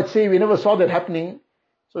 Now we might say we never saw that happening.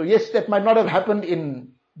 So yes, that might not have happened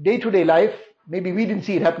in day-to-day life. Maybe we didn't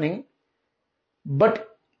see it happening.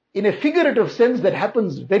 But in a figurative sense, that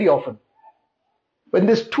happens very often. When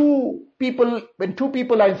two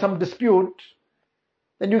people are in some dispute,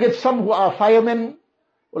 then you get some who are firemen,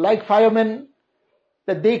 or like firemen,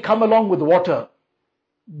 that they come along with water.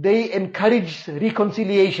 They encourage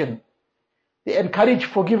reconciliation. They encourage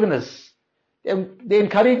forgiveness. They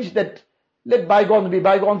encourage that let bygones be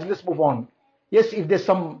bygones, let's move on. Yes, if there's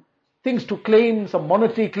some things to claim, some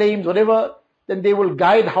monetary claims, whatever, then they will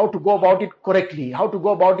guide how to go about it correctly, how to go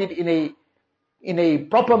about it in a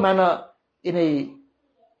proper manner, in a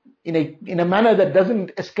manner that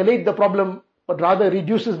doesn't escalate the problem, but rather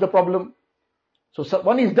reduces the problem. So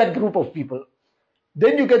one is that group of people.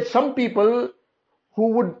 Then you get some people who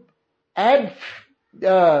would add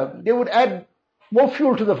more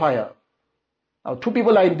fuel to the fire. Now two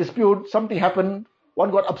people are in dispute, something happened, one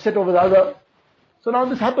got upset over the other. So now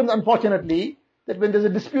this happens unfortunately, that when there's a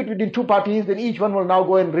dispute between two parties, then each one will now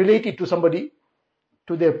go and relate it to somebody,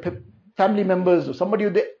 to their family members, or somebody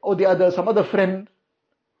or the other, some other friend.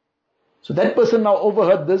 So that person now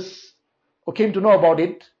overheard this, or came to know about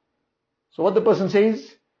it. So what the person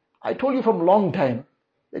says, I told you from a long time,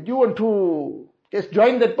 that you want to just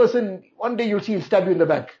join that person, one day you'll see he'll stab you in the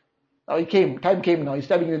back. Now time came now, he's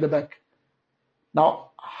stabbing you in the back. Now,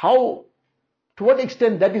 to what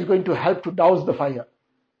extent that is going to help to douse the fire?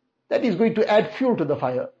 That is going to add fuel to the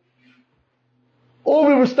fire. Or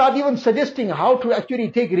we will start even suggesting how to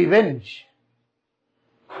actually take revenge.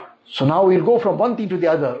 So now we'll go from one thing to the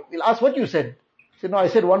other. We'll ask what you said. Say, no, I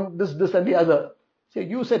said this and the other. Say,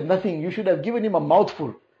 you said nothing. You should have given him a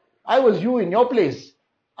mouthful. I was you in your place.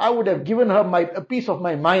 I would have given her a piece of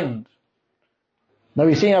my mind. Now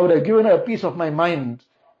he's saying I would have given her a piece of my mind.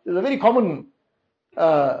 It's a very common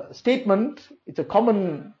statement. It's a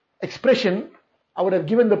common expression. I would have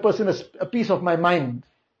given the person a piece of my mind.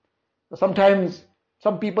 Sometimes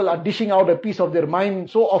some people are dishing out a piece of their mind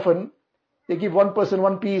so often. They give one person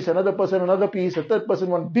one piece, another person another piece, a third person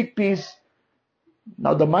one big piece.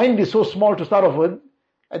 Now the mind is so small to start off with,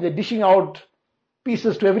 and they're dishing out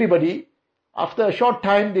pieces to everybody. After a short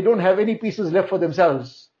time, they don't have any pieces left for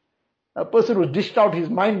themselves. A person who's dished out his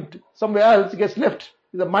mind somewhere else gets left.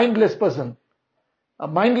 He's a mindless person. A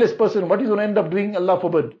mindless person, what he's going to end up doing, Allah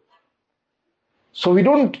forbid. So we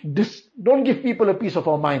don't give people a piece of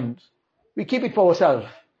our mind. We keep it for ourselves.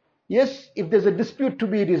 Yes, if there's a dispute to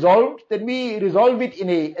be resolved, then we resolve it in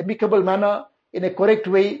an amicable manner, in a correct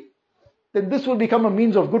way. Then this will become a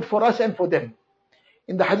means of good for us and for them.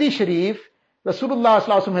 In the Hadith Sharif, Rasulullah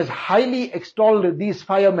ﷺ has highly extolled these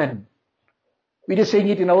firemen. We're just saying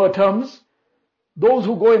it in our terms. Those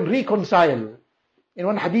who go and reconcile. In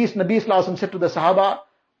one hadith, Nabi ﷺ said to the Sahaba,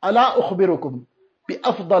 "Ala ukhbirukum bi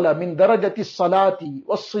afdala min darajati salati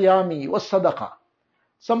was siyami was sadaqa."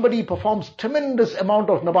 Somebody performs tremendous amount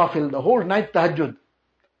of nawafil, the whole night tahajjud.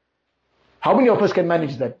 How many of us can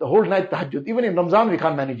manage that? The whole night tahajjud. Even in Ramzan we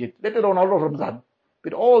can't manage it, let alone out of Ramzan.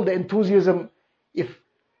 With all the enthusiasm, if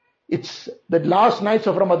it's the last nights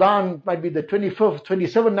of Ramadan, it might be the 25th,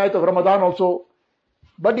 27th night of Ramadan also,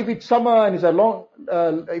 But if it's summer and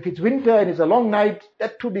if it's winter and it's a long night,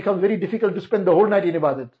 that too becomes very difficult to spend the whole night in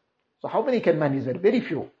ibadat. So how many can manage that? Very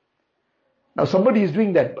few. Now somebody is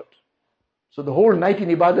doing that, so the whole night in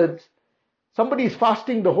ibadat, somebody is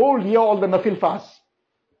fasting the whole year, all the nafil fasts.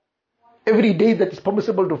 Every day that is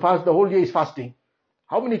permissible to fast, the whole year is fasting.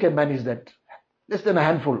 How many can manage that? Less than a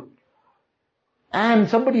handful. And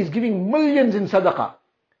somebody is giving millions in sadaqah.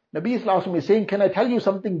 Nabi Sallallahu Alaihi Wasallam is saying, can I tell you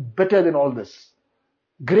something better than all this?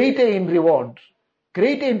 Greater in reward,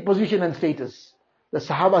 greater in position and status. The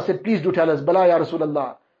Sahaba said, please do tell us. Bala ya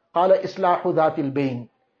Rasulallah. Qala islahu dhatil bayn.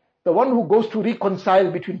 The one who goes to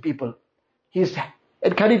reconcile between people. He's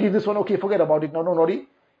encouraging this one, okay, forget about it. No, Nori.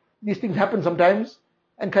 These things happen sometimes.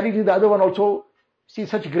 Encouraging the other one also. See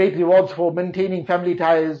such great rewards for maintaining family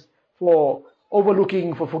ties, for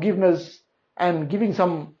overlooking, for forgiveness, and giving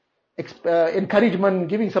some encouragement,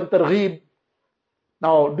 giving some targheeb.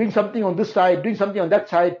 Now, doing something on this side, doing something on that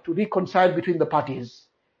side to reconcile between the parties.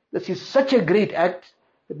 This is such a great act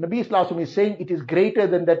that Nabi Sallallahu Alaihi Wasallam is saying it is greater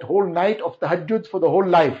than that whole night of tahajjud for the whole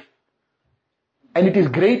life. And it is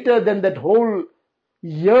greater than that whole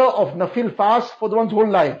year of nafil fast for the one's whole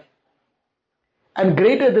life. And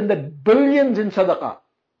greater than that billions in sadaqah.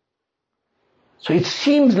 So it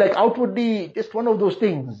seems like outwardly just one of those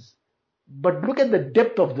things. But look at the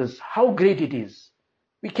depth of this, how great it is.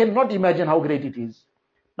 We cannot imagine how great it is.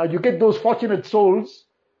 Now you get those fortunate souls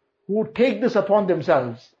who take this upon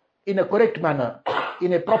themselves in a correct manner,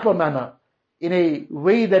 in a proper manner, in a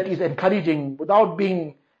way that is encouraging, without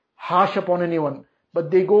being harsh upon anyone.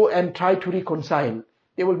 But they go and try to reconcile.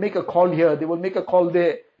 They will make a call here, they will make a call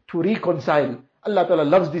there to reconcile. Allah Ta'ala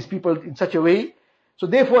loves these people in such a way. So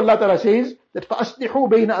therefore Allah Ta'ala says that فَأَصْلِحُوا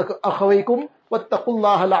بَيْنَ أَخَوَيْكُمْ وَاتَّقُوا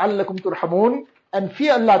اللَّهَ لَعَلَّكُمْ تُرْحَمُونَ. And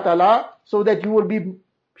fear Allah Ta'ala so that you will be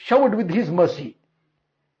showered with His mercy.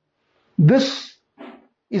 This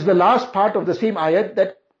is the last part of the same ayat,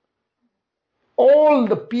 that all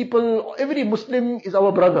the people, every Muslim is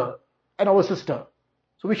our brother and our sister.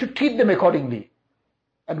 So we should treat them accordingly.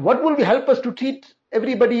 And what will help us to treat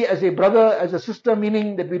everybody as a brother, as a sister,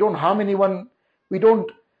 meaning that we don't harm anyone, we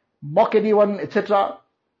don't mock anyone, etc.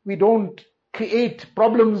 We don't create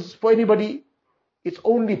problems for anybody. It's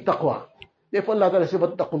only taqwa. Therefore Allah Ta'ala says,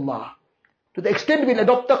 وَاتَّقُوا. To the extent we'll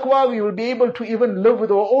adopt taqwa, we will be able to even live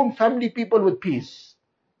with our own family people with peace.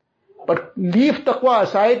 But leave taqwa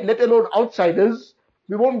aside, let alone outsiders,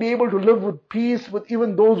 we won't be able to live with peace with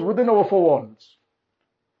even those within our four walls.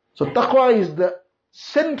 So taqwa is the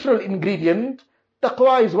central ingredient.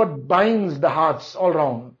 Taqwa is what binds the hearts all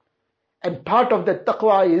round. And part of that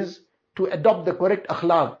taqwa is to adopt the correct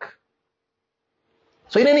akhlaq.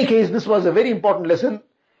 So in any case, this was a very important lesson.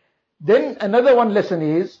 Then another one lesson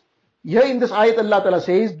is, here in this ayat Allah Ta'ala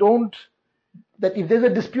says, that if there's a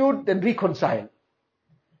dispute, then reconcile.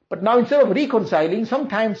 But now instead of reconciling,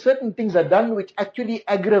 sometimes certain things are done which actually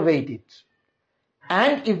aggravate it.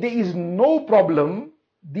 And if there is no problem,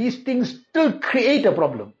 these things still create a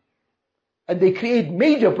problem. And they create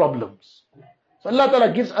major problems. So Allah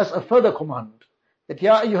Ta'ala gives us a further command. That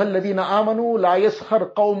يَا أَيُّهَا الَّذِينَ آمَنُوا لَا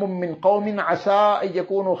يَسْخَرْ قَوْمٌ مِّنْ قَوْمٍ عَسَىٰ أَن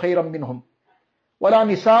يَكُونُوا خَيْرًا مِّنْهُمْ وَلَا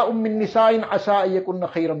نِسَاءٌ مِّن نِسَاءٍ عَسَىٰ أَن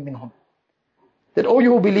يَكُنَّ خَيْرًا مِّنْهُمْ. That, O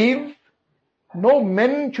you who believe, no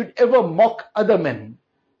men should ever mock other men.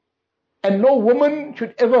 And no woman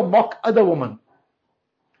should ever mock other woman.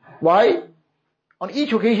 Why? On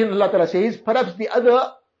each occasion Allah Ta'ala says, perhaps the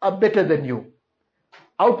other are better than you.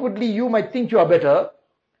 Outwardly you might think you are better,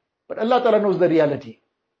 but Allah Ta'ala knows the reality.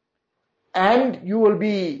 And you will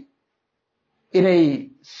be in a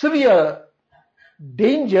severe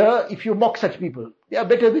danger if you mock such people. They are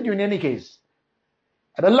better than you in any case.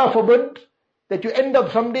 And Allah forbid that you end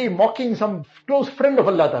up someday mocking some close friend of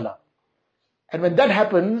Allah Ta'ala. And when that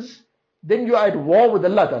happens, then you are at war with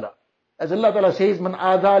Allah Ta'ala. As Allah Ta'ala says, Man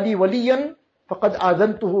adali waliyan faqad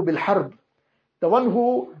adantuhu bil harb. The one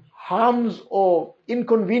who harms or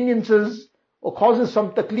inconveniences or causes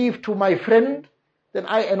some taklif to my friend, then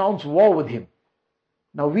I announce war with him.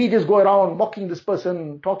 Now we just go around mocking this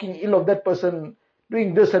person, talking ill of that person,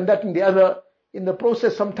 doing this and that and the other. In the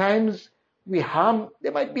process sometimes we harm.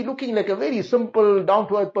 They might be looking like a very simple,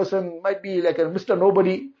 down-to-earth person, might be like a Mr.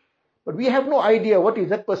 Nobody, but we have no idea what is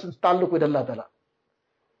that person's taluk with Allah Ta'ala.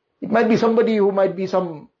 It might be somebody who might be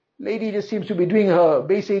some lady just seems to be doing her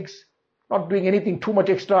basics, not doing anything too much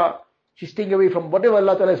extra. She's staying away from whatever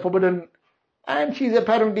Allah Ta'ala has forbidden, and she's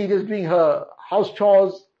apparently just doing her house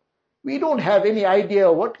chores. We don't have any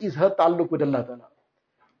idea what is her taluk with Allah Ta'ala.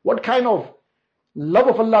 What kind of love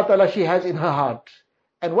of Allah Ta'ala she has in her heart,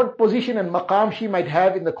 and what position and maqam she might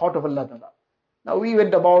have in the court of Allah Ta'ala. Now we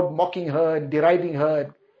went about mocking her and deriding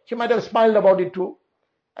her. She might have smiled about it too.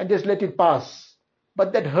 and just let it pass.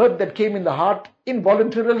 But that hurt that came in the heart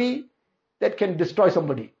involuntarily, that can destroy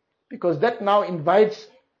somebody. Because that now invites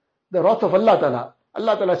the wrath of Allah Ta'ala.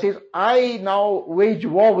 Allah Ta'ala says, I now wage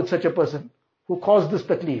war with such a person who caused this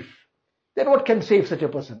taklif. Then what can save such a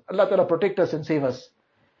person? Allah Ta'ala protect us and save us.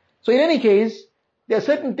 So in any case, there are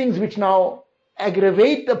certain things which now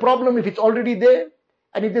aggravate the problem if it's already there.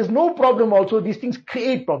 And if there's no problem also, these things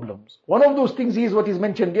create problems. One of those things is what is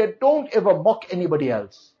mentioned here. Don't ever mock anybody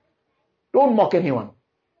else. Don't mock anyone.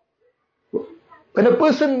 When a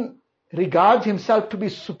person regards himself to be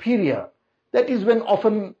superior, that is when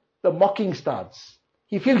often the mocking starts.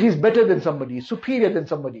 He feels he's better than somebody, superior than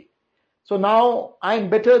somebody. So now I'm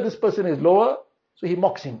better, this person is lower, so he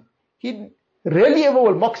mocks him. He rarely ever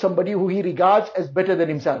will mock somebody who he regards as better than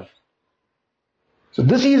himself. So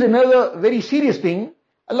this is another very serious thing.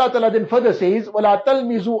 Allah Ta'ala then further says, وَلَا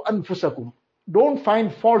تَلْمِزُوا أَنفُسَكُمْ. Don't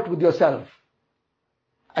find fault with yourself.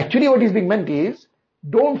 Actually what is being meant is,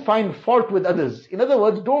 don't find fault with others. In other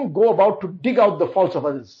words, don't go about to dig out the faults of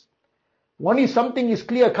others. One is something is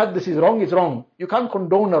clear cut, this is wrong, it's wrong. You can't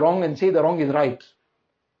condone a wrong and say the wrong is right.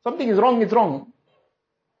 Something is wrong, it's wrong.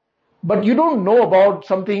 But you don't know about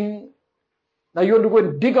something, now you want to go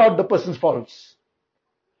and dig out the person's faults.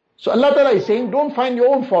 So Allah Ta'ala is saying, don't find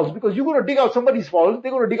your own faults, because you're going to dig out somebody's faults,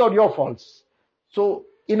 they're going to dig out your faults. So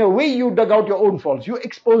in a way you dug out your own faults, you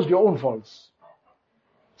exposed your own faults.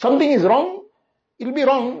 Something is wrong, it'll be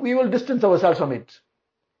wrong, we will distance ourselves from it.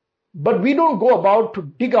 But we don't go about to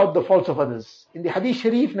dig out the faults of others. In the Hadith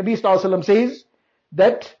Sharif, Nabi Sallallahu Alaihi Wasallam says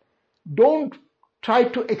that don't try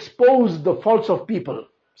to expose the faults of people.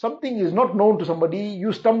 Something is not known to somebody,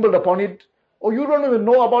 you stumbled upon it, or you don't even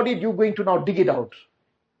know about it, you're going to now dig it out.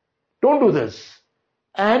 Don't do this.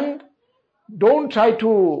 And don't try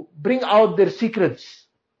to bring out their secrets.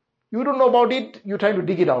 You don't know about it, you're trying to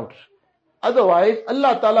dig it out. Otherwise,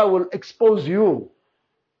 Allah Ta'ala will expose you.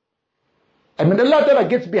 And when Allah Ta'ala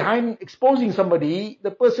gets behind exposing somebody,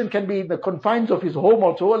 the person can be in the confines of his home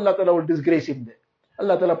also, Allah Ta'ala will disgrace him there.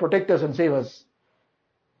 Allah Ta'ala protect us and save us.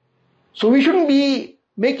 So we shouldn't be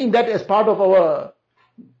making that as part of our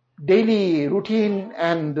daily routine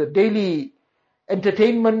and daily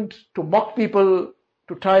entertainment, to mock people,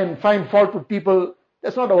 to try and find fault with people.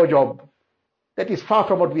 That's not our job. That is far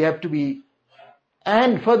from what we have to be.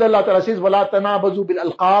 And further Allah Ta'ala says, وَلَا تَنَابَزُوا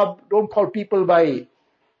بِالْأَلْقَابِ. Don't call people by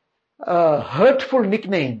hurtful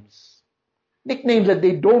nicknames. Nicknames that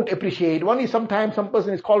they don't appreciate. One is sometimes some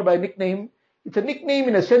person is called by a nickname. It's a nickname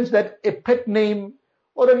in a sense that a pet name,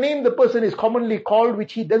 or a name the person is commonly called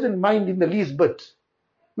which he doesn't mind in the least bit.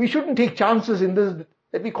 We shouldn't take chances in this,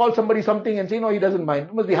 that we call somebody something and say, no, he doesn't mind.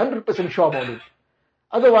 We must be 100% sure about it.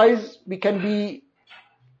 Otherwise, we can be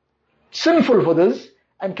sinful for this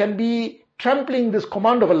and can be trampling this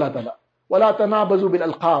command of Allah Ta'ala. وَلَا تَنَابَزُوا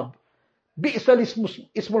بِالْأَلْقَابِ بِئْسَ الْإِسْمُ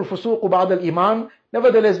الْفُسُوقُ بَعْدَ الْإِيمَانِ.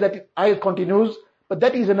 Nevertheless, that ayat continues, but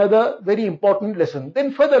that is another very important lesson.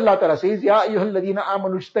 Then further Allah Ta'ala says, يَا أَيُّهَا الَّذِينَ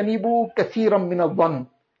آمَنُوا اجْتَنِبُوا كَثِيرًا مِنَ الظَّنِّ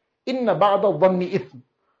إِنَّ بَعْضَ الظَّنِّ إِثْمٌ.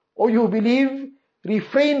 O you believe,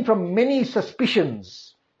 refrain from many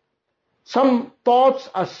suspicions. Some thoughts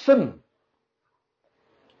are sin.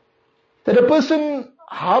 That a person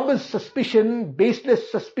harbors suspicion,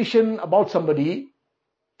 baseless suspicion about somebody,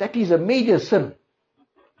 that is a major sin.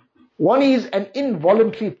 One is an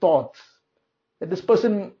involuntary thought. That this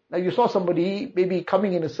person, now you saw somebody maybe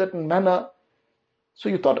coming in a certain manner, so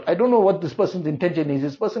you thought, I don't know what this person's intention is.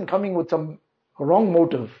 This person coming with some wrong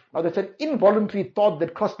motive. Now that's an involuntary thought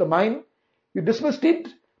that crossed the mind. You dismissed it,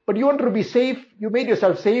 but you wanted to be safe, you made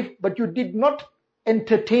yourself safe, but you did not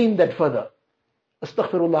entertain that further.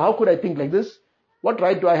 Astaghfirullah, how could I think like this? What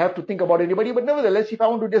right do I have to think about anybody? But nevertheless, if I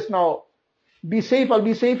want to just now be safe, I'll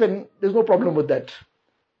be safe, and there's no problem with that.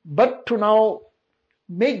 But to now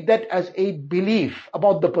make that as a belief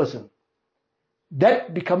about the person,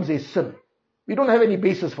 that becomes a sin. We don't have any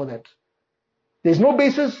basis for that. There's no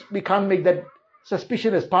basis, we can't make that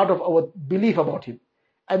suspicion as part of our belief about him.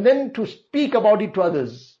 And then to speak about it to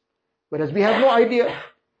others, whereas we have no idea.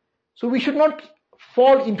 So we should not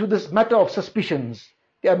fall into this matter of suspicions.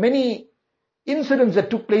 There are many incidents that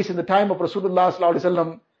took place in the time of Rasulullah Sallallahu Alaihi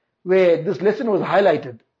Wasallam where this lesson was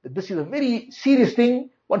highlighted, that this is a very serious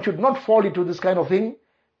thing. One should not fall into this kind of thing,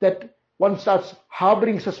 that one starts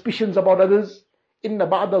harboring suspicions about others. Inna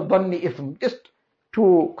ba'da dhanni ithm. Just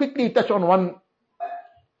to quickly touch on one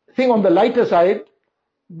thing on the lighter side,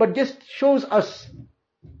 but just shows us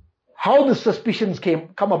how the suspicions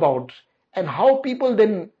come about, and how people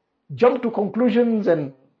then jump to conclusions,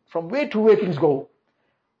 and from where to where things go.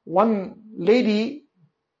 One lady,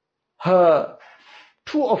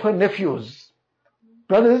 two of her nephews,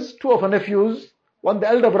 brothers, two of her nephews one the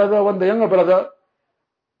elder brother, one the younger brother.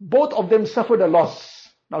 Both of them suffered a loss.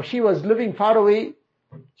 Now she was living far away.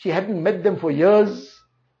 She hadn't met them for years.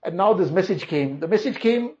 And now this message came. The message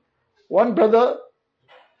came, one brother,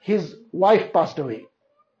 his wife passed away.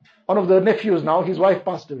 One of the nephews now, his wife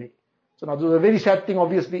passed away. So now this was a very sad thing,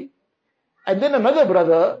 obviously. And then another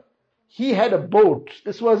brother, he had a boat.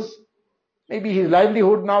 This was maybe his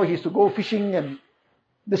livelihood now. He used to go fishing and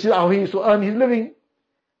this is how he used to earn his living.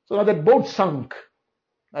 So now that boat sunk.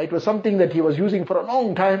 Now it was something that he was using for a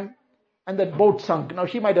long time and that boat sunk. Now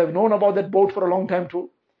she might have known about that boat for a long time too.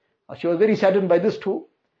 She was very saddened by this too.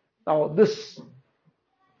 Now this,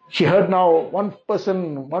 she heard now one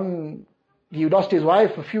person, he lost his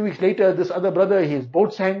wife. A few weeks later, this other brother, his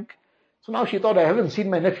boat sank. So now she thought, I haven't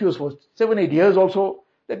seen my nephews for 7-8 years also.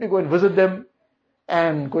 Let me go and visit them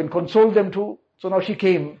and go and console them too. So now she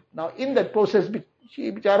came. Now in that process,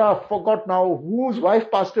 she bichara forgot now whose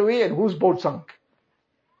wife passed away and whose boat sunk.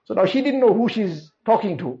 So now she didn't know who she's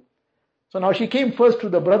talking to. So now she came first to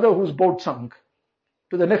the brother whose boat sunk,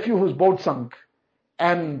 to the nephew whose boat sunk.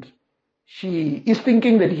 And she is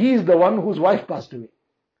thinking that he is the one whose wife passed away.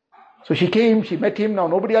 So she came, she met him. Now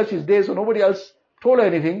nobody else is there, so nobody else told her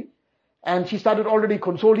anything. And she started already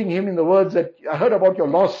consoling him in the words that, I heard about your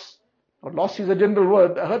loss. Or loss is a general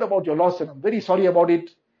word. I heard about your loss and I'm very sorry about it.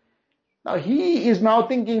 Now he is now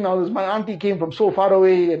thinking, now my auntie came from so far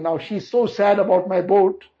away and now she's so sad about my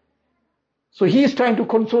boat. So he is trying to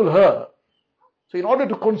console her. So in order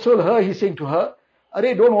to console her, he's saying to her,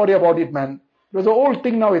 Arey, don't worry about it, man. It was an old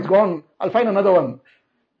thing, now it's gone. I'll find another one.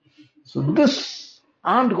 So this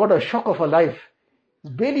aunt got a shock of her life.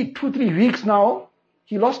 It's barely 2-3 weeks now.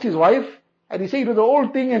 He lost his wife and he said it was an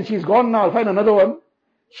old thing and she's gone now, I'll find another one.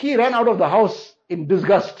 She ran out of the house in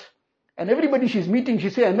disgust. And everybody she's meeting, she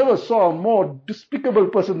said, I never saw a more despicable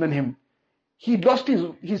person than him. He lost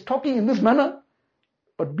he's talking in this manner.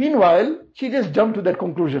 But meanwhile, she just jumped to that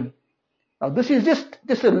conclusion. Now this is just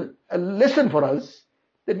a lesson for us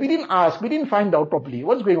that we didn't ask, we didn't find out properly.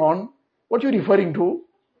 What's going on? What you're referring to?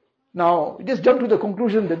 Now, we just jumped to the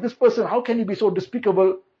conclusion that this person, how can he be so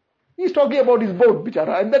despicable? He's talking about his boat,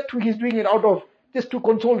 bichara, and that too he's doing it out of just to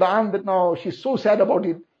console the aunt that now she's so sad about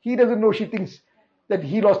it. He doesn't know, she thinks that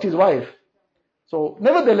he lost his wife. So,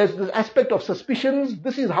 nevertheless, this aspect of suspicions,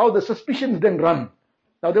 this is how the suspicions then run.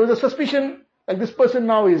 Now, there was a suspicion, like this person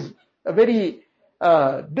now is a very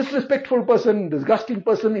disrespectful person, disgusting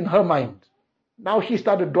person in her mind. Now she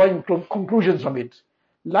started drawing conclusions from it.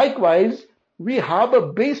 Likewise, we harbor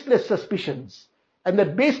baseless suspicions. And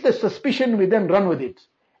that baseless suspicion, we then run with it.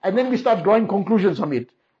 And then we start drawing conclusions from it.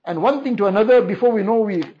 And one thing to another, before we know,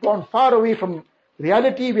 we've gone far away from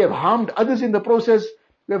reality. We have harmed others in the process.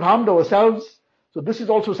 We have harmed ourselves. So this is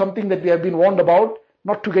also something that we have been warned about,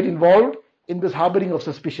 not to get involved in this harboring of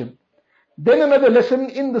suspicion. Then another lesson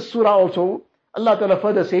in the surah also, Allah Ta'ala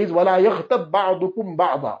further says, وَلَا يَغْتَبْ بَعْضُكُمْ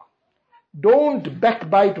بَعْضًا. Don't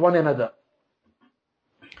backbite one another.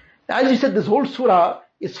 Now, as you said, this whole surah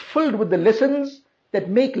is filled with the lessons that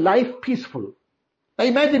make life peaceful. Now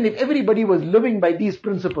imagine if everybody was living by these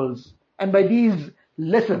principles and by these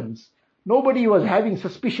lessons. Nobody was having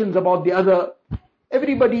suspicions about the other.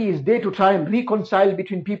 Everybody is there to try and reconcile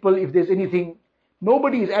between people if there's anything.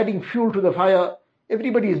 Nobody is adding fuel to the fire.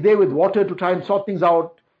 Everybody is there with water to try and sort things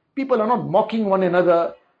out. People are not mocking one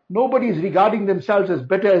another. Nobody is regarding themselves as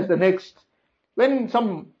better as the next. When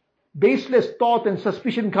some baseless thought and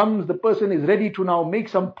suspicion comes, the person is ready to now make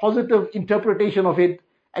some positive interpretation of it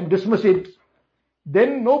and dismiss it.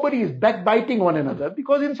 Then nobody is backbiting one another,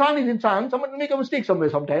 because insan is insan. Someone will make a mistake somewhere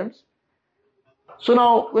sometimes. So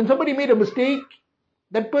now, when somebody made a mistake,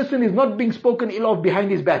 that person is not being spoken ill of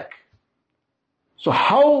behind his back. So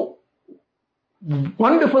how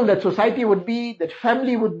wonderful that society would be, that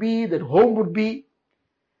family would be, that home would be.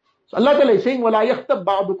 So Allah Ta'ala is saying, وَلَا يَخْتَبْ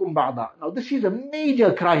بَعْضُكُمْ بَعْضًا. Now this is a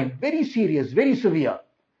major crime, very serious, very severe.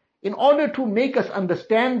 In order to make us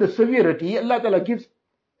understand the severity, Allah Ta'ala gives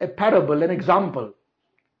a parable, an example,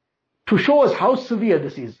 to show us how severe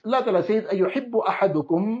this is. Allah Ta'ala says, أَيُحِبُّ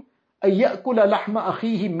أَحَدُكُمْ أَن يَأْكُلَ لَحْمَ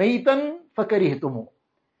أَخِيهِ مَيْتًا فَكَرِهْتُمُ.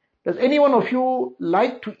 Does any one of you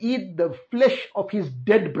like to eat the flesh of his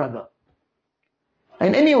dead brother?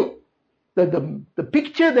 And the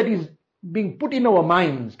picture that is being put in our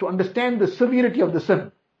minds to understand the severity of the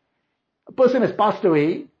sin. A person has passed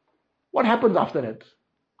away. What happens after that?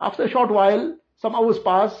 After a short while, some hours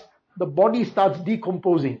pass, the body starts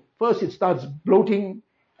decomposing. First it starts bloating,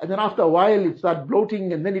 and then after a while it starts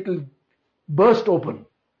bloating, and then it will burst open.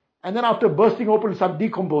 And then after bursting open, it starts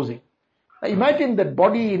decomposing. Now imagine that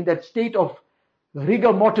body in that state of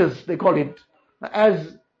rigor mortis, they call it,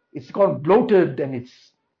 as it's called bloated and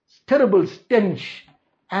it's terrible stench,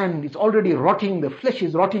 and it's already rotting, the flesh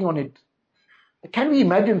is rotting on it. Can we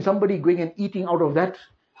imagine somebody going and eating out of that?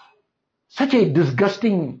 Such a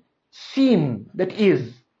disgusting scene that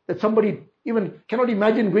somebody even cannot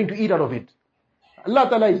imagine going to eat out of it. Allah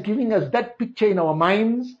Ta'ala is giving us that picture in our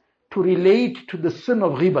minds to relate to the sin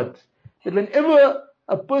of ghibat. That whenever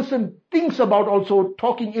a person thinks about also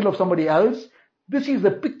talking ill of somebody else, this is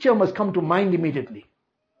the picture must come to mind immediately.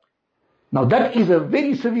 Now that is a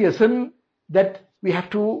very severe sin that we have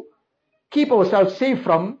to keep ourselves safe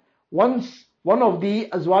from. Once one of the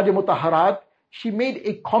Azwaj Mutahharat, she made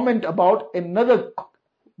a comment about another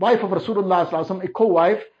wife of Rasulullah sallallahu alaihi wasallam, a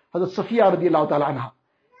co-wife, Hazrat Safiya radiallahu ta'ala anha.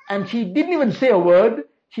 And she didn't even say a word,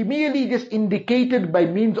 she merely just indicated by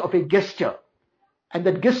means of a gesture. And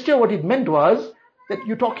that gesture, what it meant was, that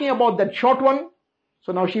you're talking about that short one,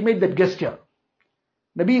 so now she made that gesture.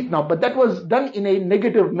 But that was done in a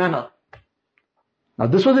negative manner. Now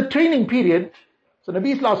this was a training period, so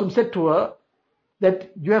Nabi sallallahu alaihi wasallam said to her,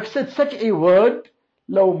 that you have said such a word,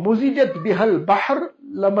 لَوْ مُزِجَتْ بِهَا الْبَحْرِ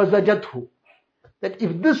لَمَزَجَتْهُ. That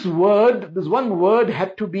if this one word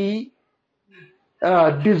had to be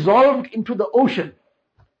dissolved into the ocean,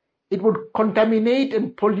 it would contaminate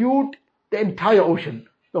and pollute the entire ocean.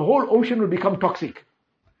 The whole ocean would become toxic,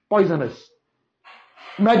 poisonous.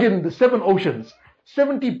 Imagine the 7 oceans.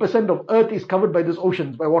 70% of earth is covered by these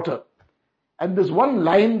oceans, by water. And this one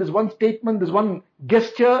line, this one statement, this one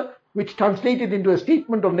gesture, which translated into a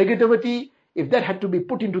statement of negativity, if that had to be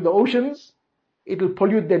put into the oceans, it will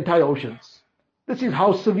pollute the entire oceans. This is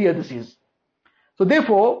how severe this is. So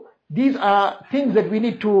therefore, these are things that we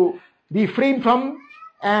need to refrain from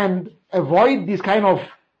and avoid these kind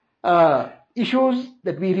of issues,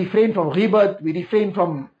 that we refrain from ghibat, we refrain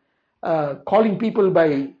from calling people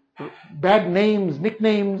by bad names,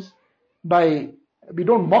 nicknames, we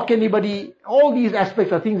don't mock anybody. All these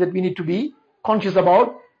aspects are things that we need to be conscious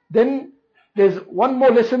about. Then there's one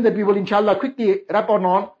more lesson that we will inshallah quickly wrap on.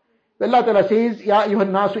 Allah Ta'ala says, Ya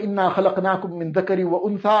ayyuhan nasu inna khalaqnakum min dhakari wa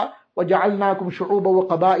untha wa ja'alnakum shu'uba wa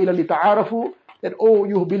qaba'ila lita'arafu. That, oh,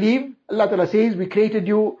 you believe, Allah Ta'ala says, we created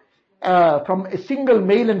you from a single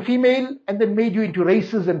male and female, and then made you into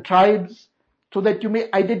races and tribes so that you may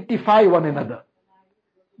identify one another.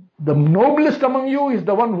 The noblest among you is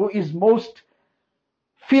the one who is most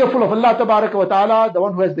fearful of Allah Tabaraka wa Ta'ala, the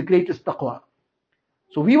one who has the greatest taqwa.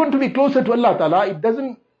 So we want to be closer to Allah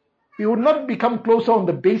Ta'ala. We would not become closer on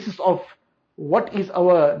the basis of what is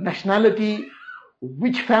our nationality,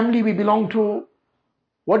 which family we belong to,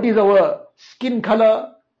 what is our skin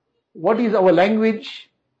color, what is our language.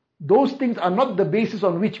 Those things are not the basis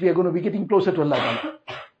on which we are going to be getting closer to Allah Ta'ala.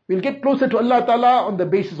 We'll get closer to Allah Ta'ala on the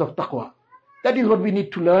basis of taqwa. That is what we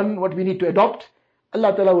need to learn, what we need to adopt.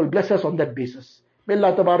 Allah Ta'ala will bless us on that basis. May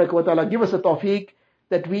Allah Tabaraka wa Ta'ala give us a tawfiq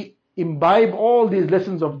that we imbibe all these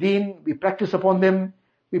lessons of deen, we practice upon them,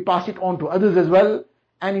 we pass it on to others as well,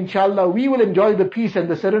 and inshallah we will enjoy the peace and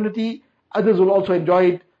the serenity, others will also enjoy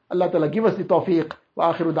it. Allah Ta'ala give us the tawfiq.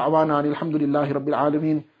 Wa akhiru da'wana alhamdulillahi rabbil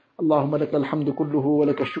alameen. Allahumma laka alhamdu kulluhu wa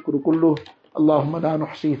laka shukru kulluhu. Allahumma la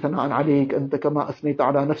nuhsi thana'an alayk anta kama asnayta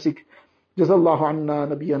ala nafsik. Jazallahu anna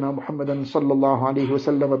nabiyyana Muhammadan sallallahu alayhi wa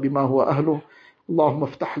sallam bima huwa ahluh. Allahumma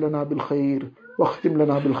aftah lana bil khair wa akhtim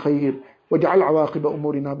lana bil khair واجعل عواقب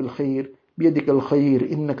أمورنا بالخير بيدك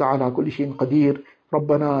الخير إنك على كل شيء قدير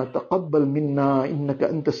ربنا تقبل منا إنك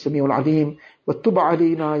أنت السميع العليم وتب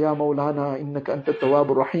علينا يا مولانا إنك أنت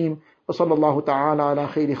التواب الرحيم وصلى الله تعالى على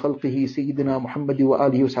خير خلقه سيدنا محمد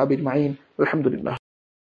وآله وصحبه أجمعين والحمد لله.